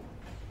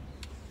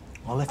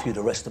 I left you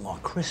the rest of my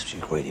crisps,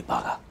 you greedy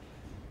bugger.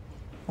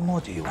 What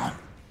more do you want?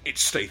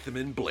 It's Statham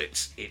in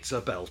Blitz. It's a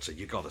belter.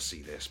 You got to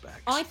see this,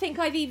 Bex. I think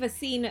I've either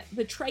seen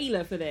the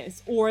trailer for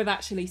this or I've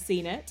actually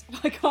seen it.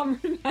 I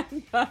can't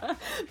remember.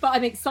 But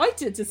I'm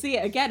excited to see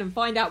it again and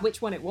find out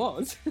which one it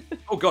was.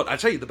 Oh, God. I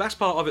tell you, the best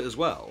part of it as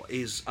well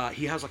is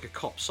he has like a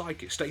cop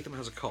sidekick. Statham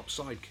has a cop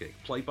sidekick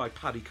played by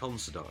Paddy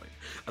Considine.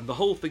 And the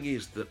whole thing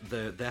is that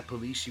their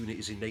police unit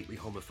is innately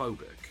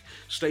homophobic.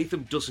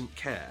 Statham doesn't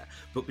care.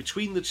 But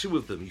between the two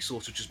of them, he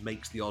sort of just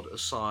makes the odd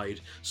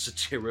aside,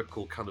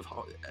 satirical kind of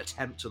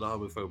attempt at a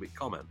homophobic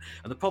comment.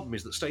 And the problem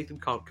is that Statham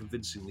can't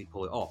convincingly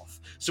pull it off.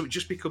 So it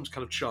just becomes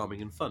kind of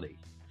charming and funny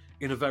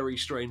in a very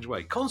strange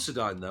way.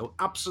 Considine, though,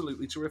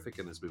 absolutely terrific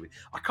in this movie.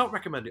 I can't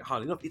recommend it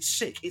highly enough. It's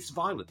sick, it's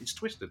violent, it's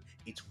twisted,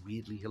 it's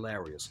weirdly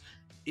hilarious.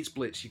 It's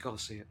Blitz, you got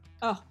to see it.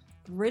 Oh,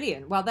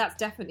 brilliant. Well, that's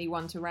definitely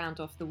one to round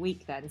off the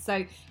week then.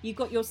 So you've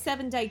got your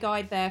 7-day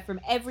guide there from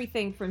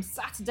everything from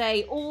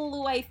Saturday all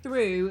the way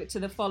through to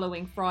the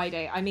following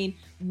Friday. I mean,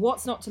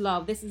 what's not to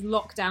love? This is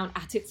lockdown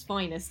at its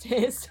finest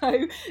here.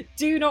 So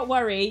do not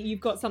worry. You've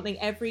got something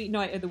every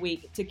night of the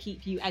week to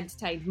keep you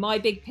entertained. My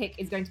big pick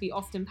is going to be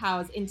Austin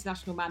Powers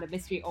International Man of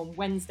Mystery on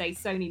Wednesday,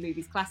 Sony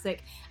Movies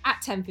Classic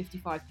at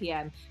 10:55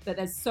 p.m. But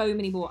there's so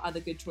many more other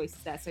good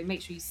choices there. So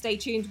make sure you stay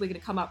tuned. We're going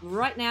to come up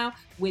right now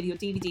with your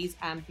DVDs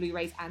and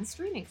Blu-rays and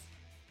streamings.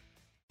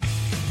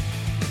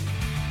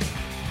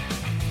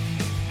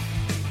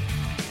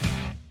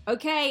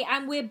 Okay,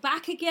 and we're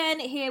back again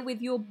here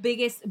with your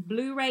biggest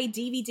Blu-ray,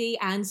 DVD,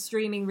 and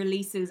streaming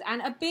releases.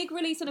 And a big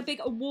release and a big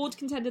award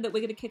contender that we're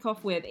going to kick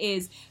off with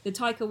is the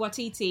Taika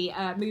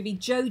Waititi movie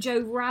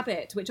Jojo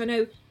Rabbit, which I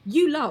know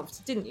you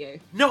loved, didn't you?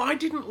 No, I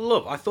didn't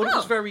love. I thought it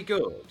was very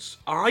good.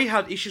 I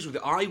had issues with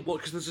it.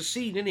 Because there's a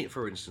scene in it,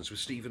 for instance, with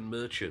Stephen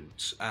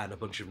Merchant and a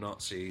bunch of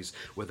Nazis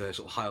where they're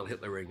sort of Heil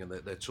Hitlering and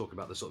they're talking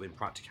about the sort of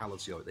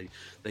impracticality of it.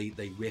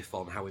 They riff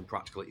on how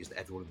impractical it is that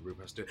everyone in the room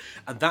has to do it.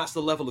 And that's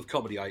the level of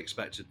comedy I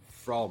expected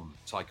from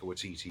Taika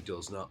Waititi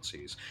Does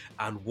Nazis.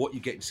 And what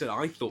you get instead,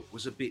 I thought,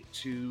 was a bit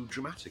too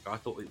dramatic. I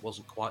thought it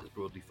wasn't quite as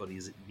broadly funny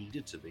as it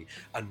needed to be,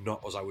 and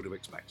not as I would have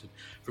expected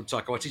from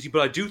Taika Waititi.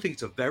 But I do think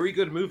it's a very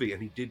good movie,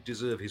 and he did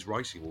deserve his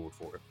writing award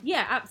for it.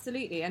 Yeah,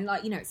 absolutely. And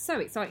it's so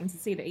exciting to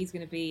see that he's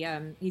going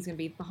to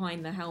be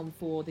behind the helm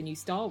for the new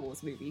Star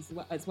Wars movies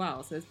as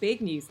well. So there's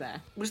big news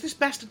there. Was this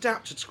best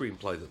adapted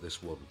screenplay that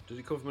this won? Did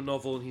it come from a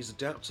novel and he's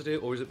adapted it,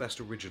 or is it best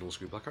original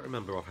screenplay? I can't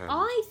remember offhand.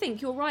 I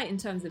think you're right in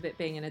terms of it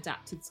being an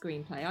adapted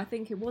screenplay. I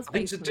think it was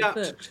based on a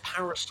book.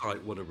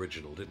 Parasite won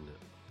original, didn't it?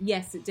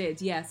 Yes, it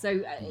did. Yeah,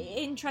 so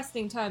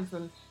interesting turn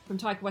from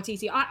Taika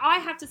Waititi. I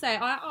have to say,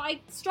 I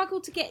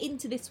struggled to get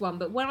into this one,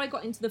 but when I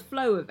got into the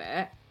flow of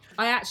it,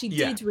 I actually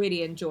did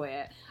really enjoy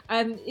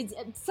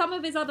it. Some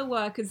of his other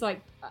work is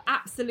like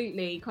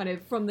absolutely kind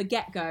of from the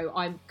get-go,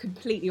 I'm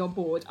completely on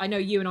board. I know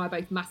you and I are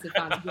both massive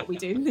fans of What We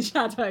Do in the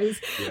Shadows.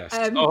 Yes.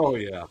 Oh,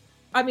 yeah.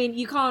 I mean,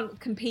 you can't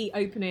compete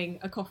opening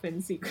a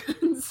coffin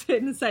sequence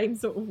in the same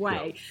sort of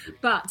way. No.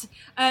 But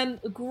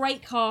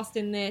great cast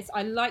in this.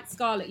 I liked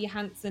Scarlett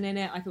Johansson in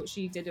it. I thought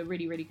she did a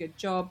really, really good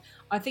job.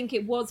 I think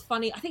it was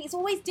funny. I think it's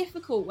always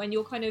difficult when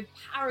you're kind of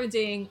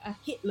parodying a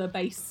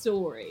Hitler-based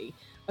story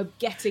of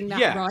getting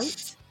that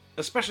right.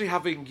 Especially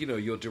having,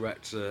 your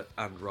director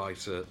and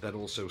writer then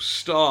also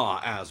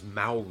star as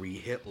Maori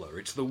Hitler.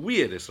 It's the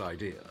weirdest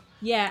idea.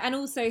 Yeah, and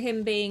also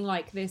him being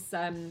like this...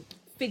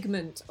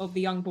 figment of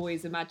the young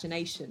boy's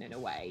imagination in a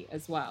way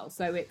as well.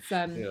 So it's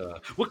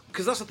well,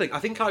 because that's the thing. I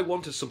think I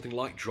wanted something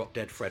like Drop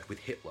Dead Fred with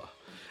Hitler.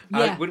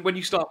 And when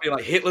you start being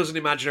like, Hitler's an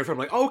imaginary friend,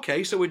 I'm like,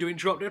 okay, so we're doing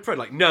Drop Dead Fred.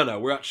 Like, no,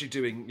 we're actually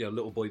doing,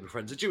 Little Boy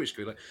Befriends a Jewish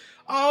Girl. Like,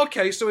 oh,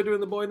 okay, so we're doing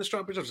The Boy in the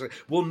Striped Pajamas. Like,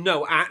 well,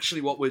 no,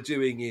 actually what we're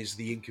doing is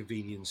the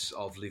inconvenience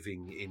of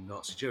living in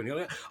Nazi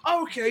Germany. Like,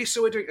 okay,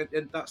 so we're doing...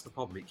 And that's the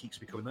problem. It keeps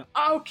becoming that,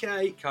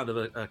 okay, kind of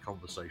a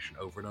conversation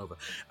over and over.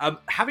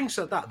 Having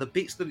said that, the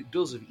bits that it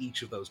does of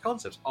each of those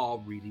concepts are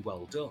really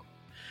well done.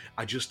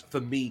 For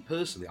me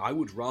personally, I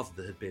would rather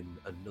there had been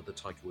another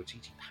Taika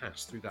Waititi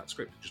pass through that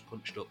script and just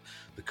punched up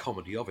the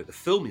comedy of it. The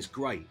film is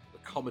great. The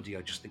comedy,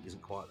 I just think,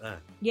 isn't quite there.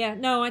 Yeah,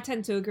 no, I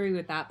tend to agree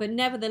with that. But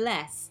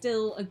nevertheless,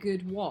 still a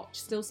good watch.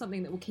 Still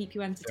something that will keep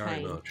you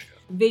entertained. Very much.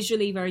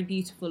 Visually very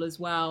beautiful as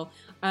well.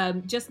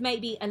 Just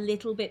maybe a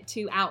little bit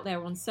too out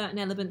there on certain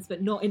elements,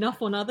 but not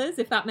enough on others,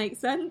 if that makes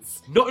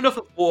sense. Not enough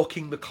of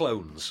walking the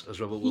clones, as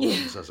Rebel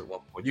Wilson says at one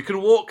point. You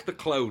can walk the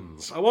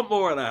clones. I want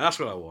more of that. That's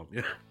what I want.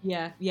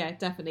 Yeah,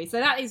 definitely. So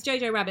that is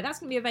Jojo Rabbit. That's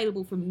going to be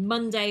available from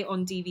Monday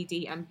on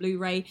DVD and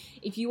Blu-ray.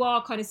 If you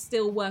are kind of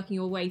still working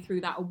your way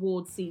through that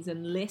award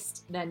season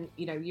list, then,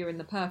 you're in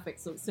the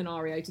perfect sort of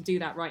scenario to do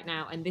that right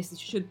now. And this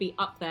should be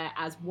up there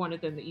as one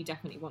of them that you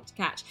definitely want to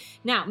catch.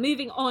 Now,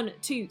 moving on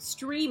to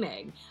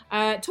streaming.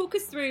 Talk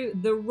us through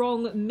The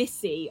Wrong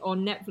Missy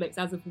on Netflix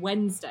as of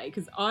Wednesday,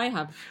 because I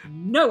have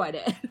no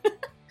idea.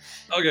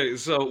 Okay,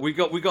 so we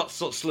got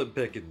sort of slim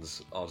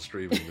pickings on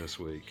streaming this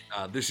week.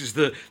 This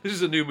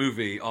is a new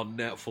movie on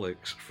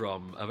Netflix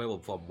available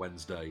from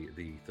Wednesday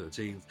the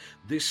 13th.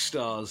 This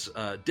stars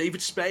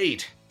David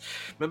Spade.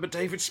 Remember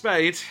David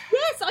Spade?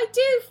 Yes, I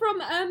do.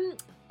 From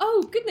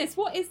oh goodness,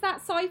 what is that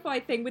sci-fi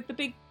thing with the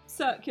big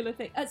circular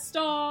thing?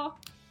 Star.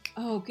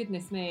 Oh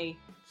goodness me.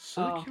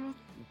 Circular? Oh.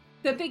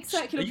 The big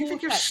circular. Are you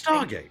thinking of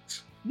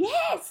Stargate?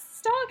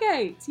 Yes,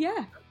 Stargate.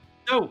 Yeah.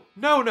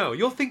 No.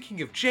 You're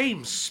thinking of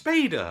James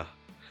Spader.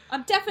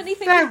 I'm definitely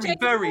thinking of James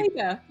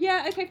Spader.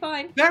 Yeah, okay,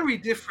 fine. Very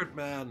different,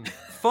 man.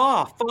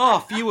 Far,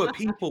 far fewer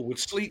people would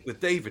sleep with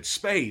David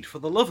Spade, for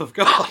the love of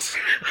God.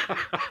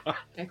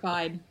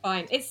 Okay,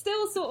 fine. It's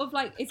still sort of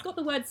like, it's got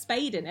the word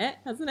spade in it,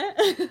 hasn't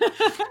it?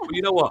 Well,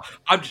 you know what?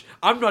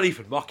 I'm not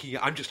even mocking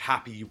it. I'm just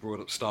happy you brought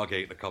up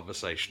Stargate in the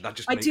conversation. That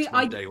just makes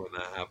my day when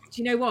that happens.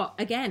 Do you know what?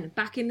 Again,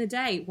 back in the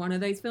day, one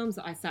of those films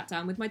that I sat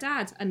down with my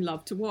dad and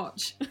loved to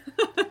watch.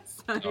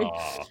 So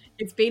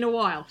it's been a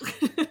while.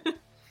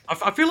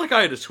 I feel like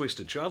I had a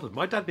twisted childhood.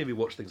 My dad made me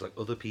watch things like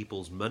Other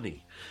People's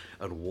Money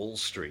and Wall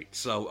Street.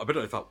 So I don't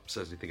know if that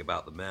says anything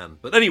about the man.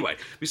 But anyway,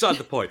 beside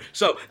the point.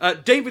 So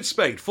David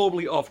Spade,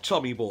 formerly of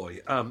Tommy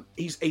Boy,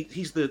 he's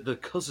the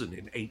cousin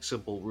in 8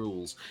 Simple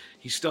Rules.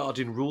 He starred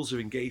in Rules of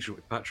Engagement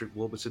with Patrick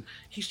Warburton.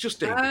 He's just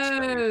David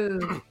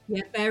Spade.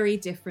 Yeah, very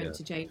different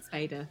to James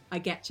Spader.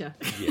 I getcha.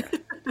 Yeah.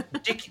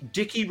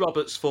 Dickie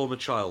Roberts' former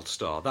child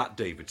star, that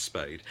David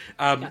Spade.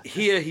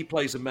 Here he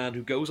plays a man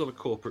who goes on a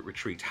corporate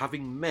retreat,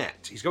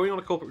 he's going on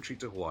a corporate retreat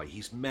to Hawaii.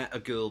 He's met a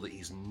girl that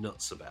he's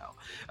nuts about,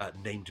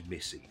 named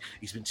Missy.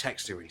 He's been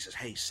texting her. He says,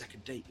 hey,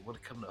 second date, you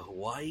want to come to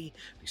Hawaii?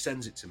 He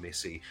sends it to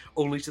Missy,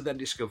 only to then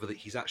discover that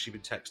he's actually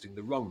been texting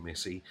the wrong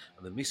Missy,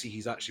 and the Missy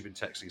he's actually been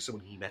texting is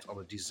someone he met on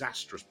a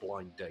disastrous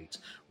blind date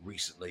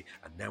recently,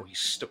 and now he's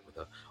stuck with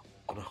her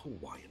on a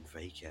Hawaiian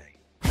vacay.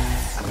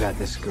 I've got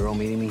this girl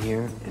meeting me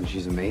here, and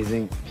she's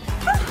amazing.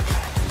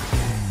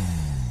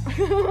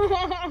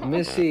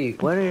 Missy,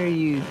 what are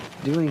you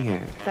doing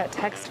here? That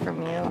text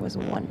from you was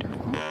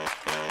wonderful.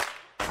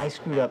 I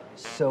screwed up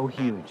so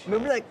huge.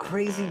 Remember that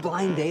crazy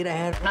blind date I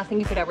had? Nothing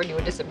you could ever do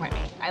would disappoint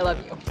me. I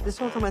love you. This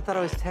whole time I thought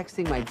I was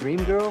texting my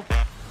dream girl.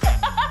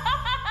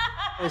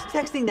 I was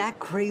texting that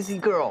crazy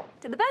girl.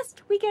 To the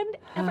best weekend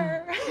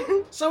ever.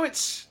 So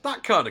it's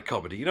that kind of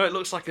comedy. It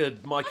looks like a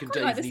Mike and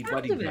Dave need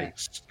wedding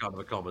dates kind of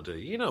a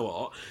comedy. You know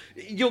what?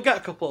 You'll get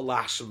a couple of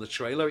laughs from the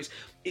trailer.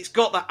 It's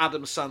got that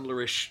Adam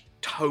Sandler-ish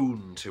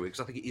tone to it, because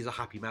I think it is a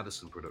Happy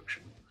Madison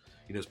production,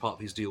 as part of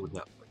his deal with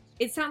Netflix.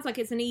 It sounds like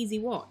it's an easy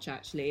watch,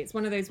 actually. It's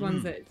one of those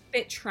ones that's a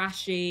bit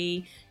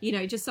trashy,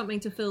 just something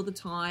to fill the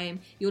time.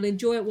 You'll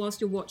enjoy it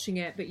whilst you're watching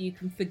it, but you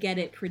can forget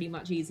it pretty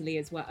much easily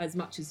as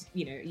much as,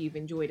 you've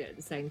enjoyed it at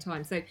the same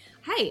time. So,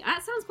 hey,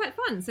 that sounds quite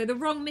fun. So The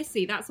Wrong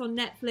Missy, that's on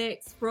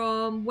Netflix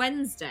from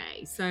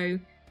Wednesday. So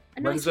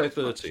Wednesday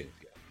 13th.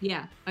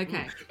 Yeah.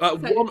 Okay.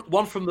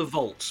 One from the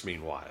vaults.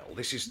 Meanwhile,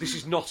 this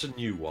is not a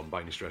new one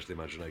by any stretch of the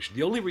imagination.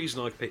 The only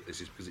reason I've picked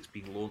this is because it's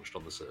been launched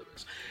on the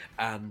service,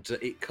 and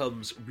it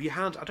comes. We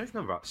had, I don't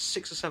remember, about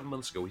 6 or 7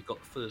 months ago, we got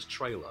the first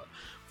trailer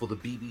for the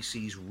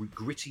BBC's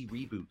gritty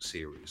reboot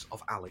series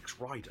of Alex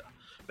Rider,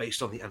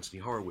 based on the Anthony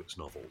Horowitz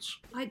novels.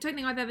 I don't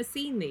think I've ever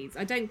seen these.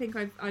 I don't think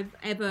I've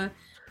ever.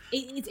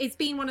 It's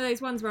been one of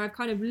those ones where I've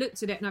kind of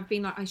looked at it and I've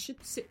been like, I should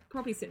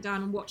probably sit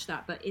down and watch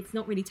that, but it's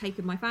not really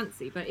taken my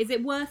fancy. But is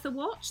it worth a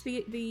watch,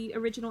 the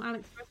original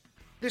Alex Rider?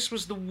 This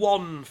was the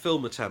one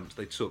film attempt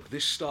they took.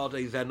 This starred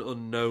a then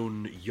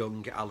unknown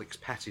young Alex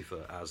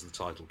Pettyfer as the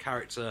title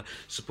character,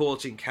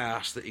 supporting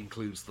cast that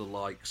includes the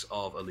likes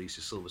of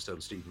Alicia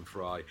Silverstone, Stephen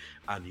Fry,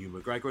 and Hugh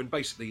McGregor. And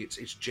basically,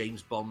 it's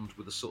James Bond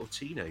with a sort of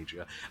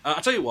teenager. I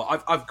tell you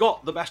what, I've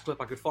got the best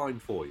clip I could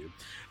find for you,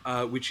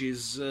 which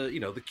is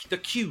the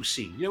Q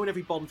scene. You know, in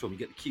every Bond film, you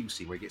get the Q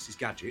scene where he gets his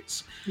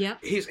gadgets. Yeah.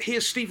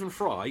 Here's Stephen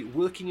Fry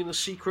working in a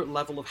secret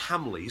level of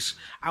Hamleys,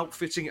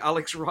 outfitting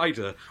Alex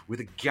Rider with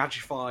a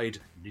gadgetified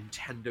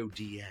Nintendo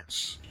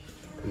DS.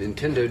 A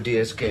Nintendo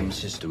DS game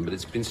system, but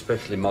it's been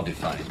specially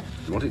modified.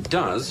 What it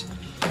does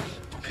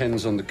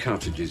depends on the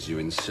cartridges you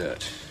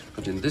insert.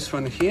 Put in this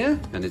one here,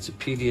 and it's a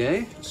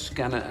PDA,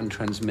 scanner and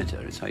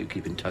transmitter. It's how you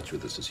keep in touch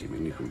with us,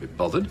 assuming you can be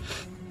bothered.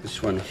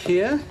 This one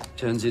here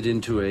turns it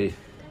into a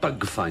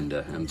bug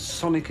finder, and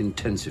sonic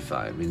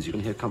intensifier means you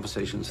can hear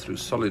conversations through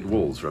solid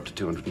walls for up to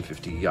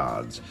 250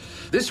 yards.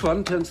 This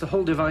one turns the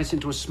whole device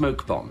into a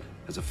smoke bomb.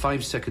 Has a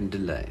 5-second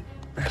delay.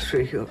 That's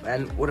pretty cool.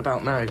 And what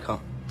about Mario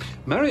Kart?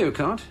 Mario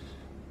Kart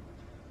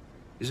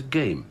is a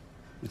game.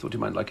 We thought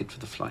you might like it for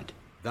the flight.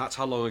 That's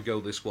how long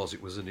ago this was.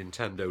 It was a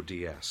Nintendo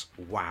DS.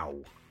 Wow.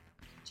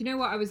 Do you know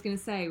what I was going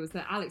to say was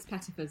that Alex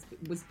Pettyfer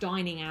was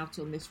dining out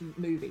on this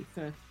movie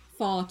for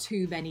far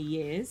too many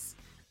years.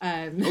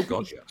 Oh,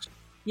 God, yes.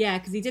 Yeah,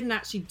 because he didn't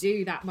actually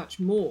do that much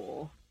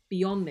more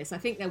beyond this. I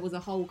think there was a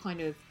whole kind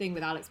of thing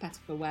with Alex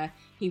Pettyfer where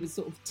he was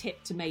sort of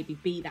tipped to maybe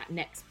be that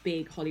next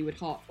big Hollywood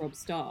heartthrob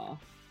star,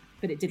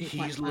 but it didn't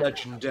quite. He's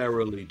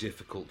legendarily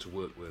difficult to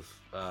work with.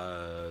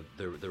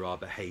 There are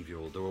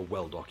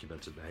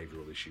well-documented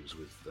behavioural issues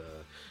with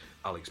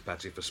Alex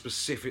Pettyfer,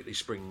 specifically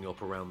springing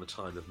up around the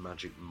time of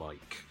Magic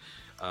Mike.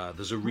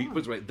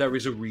 There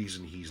is a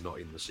reason he's not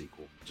in the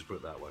sequel. Just put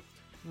it that way.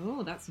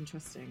 Oh, that's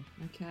interesting.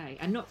 Okay,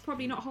 and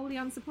probably not wholly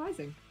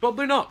unsurprising.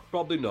 Probably not.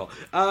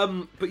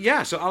 But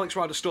yeah, so Alex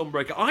Rider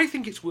Stormbreaker, I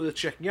think it's worth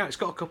checking out. It's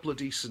got a couple of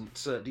decent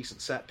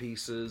set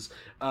pieces.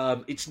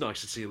 It's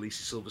nice to see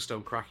Alicia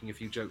Silverstone cracking a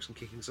few jokes and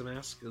kicking some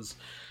ass, because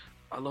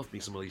I love me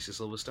some Alicia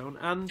Silverstone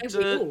and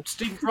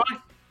Stephen Fry.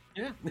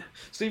 Yeah,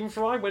 Stephen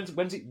Fry.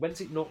 When's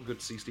it not good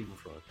to see Stephen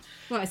Fry?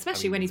 Well,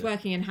 especially when he's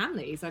working in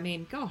Hamleys. I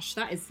mean, gosh,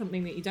 that is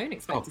something that you don't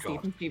expect to see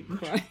from Stephen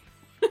Fry.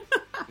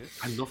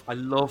 I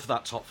love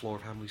that top floor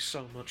of Hamleys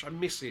so much. I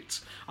miss it.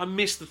 I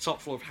miss the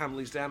top floor of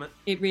Hamleys, damn it.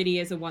 It really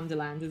is a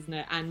wonderland, isn't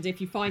it? And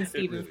if you find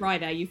Stephen Fry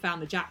there, you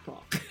found the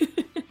jackpot.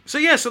 So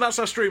that's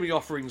our streaming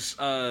offerings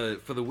for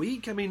the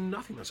week. I mean,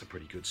 I think that's a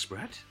pretty good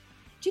spread.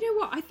 Do you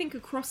know what? I think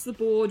across the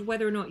board,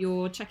 whether or not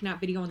you're checking out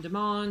video on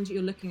demand,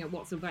 you're looking at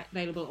what's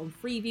available on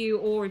Freeview,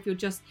 or if you're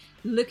just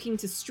looking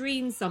to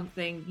stream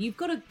something, you've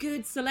got a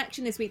good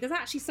selection this week. There's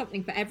actually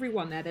something for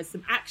everyone there. There's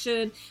some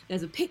action,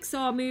 there's a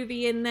Pixar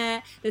movie in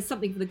there, there's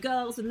something for the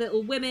girls and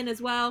Little Women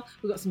as well.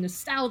 We've got some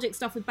nostalgic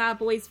stuff with Bad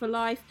Boys for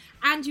Life,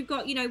 and you've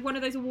got, one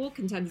of those award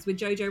contenders with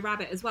Jojo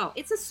Rabbit as well.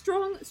 It's a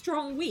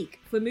strong week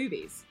for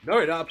movies. No,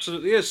 it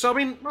absolutely is. So, I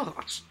mean,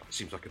 that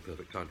seems like a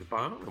perfect time to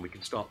buy on, and we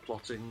can start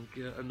plotting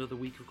another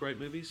week of great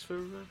movies for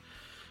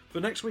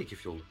next week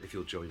if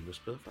you'll join us.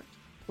 Perfect.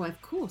 Well,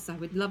 of course, I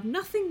would love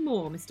nothing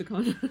more, Mr.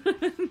 Connor.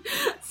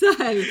 So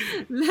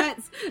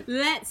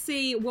let's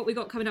see what we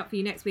got coming up for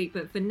you next week.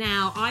 But for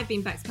now, I've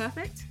been Bex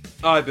Perfect.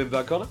 I've been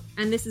Beck Connor.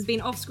 And this has been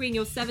Off Screen,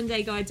 your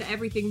 7-day guide to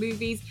everything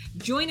movies.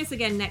 Join us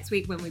again next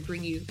week when we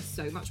bring you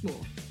so much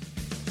more.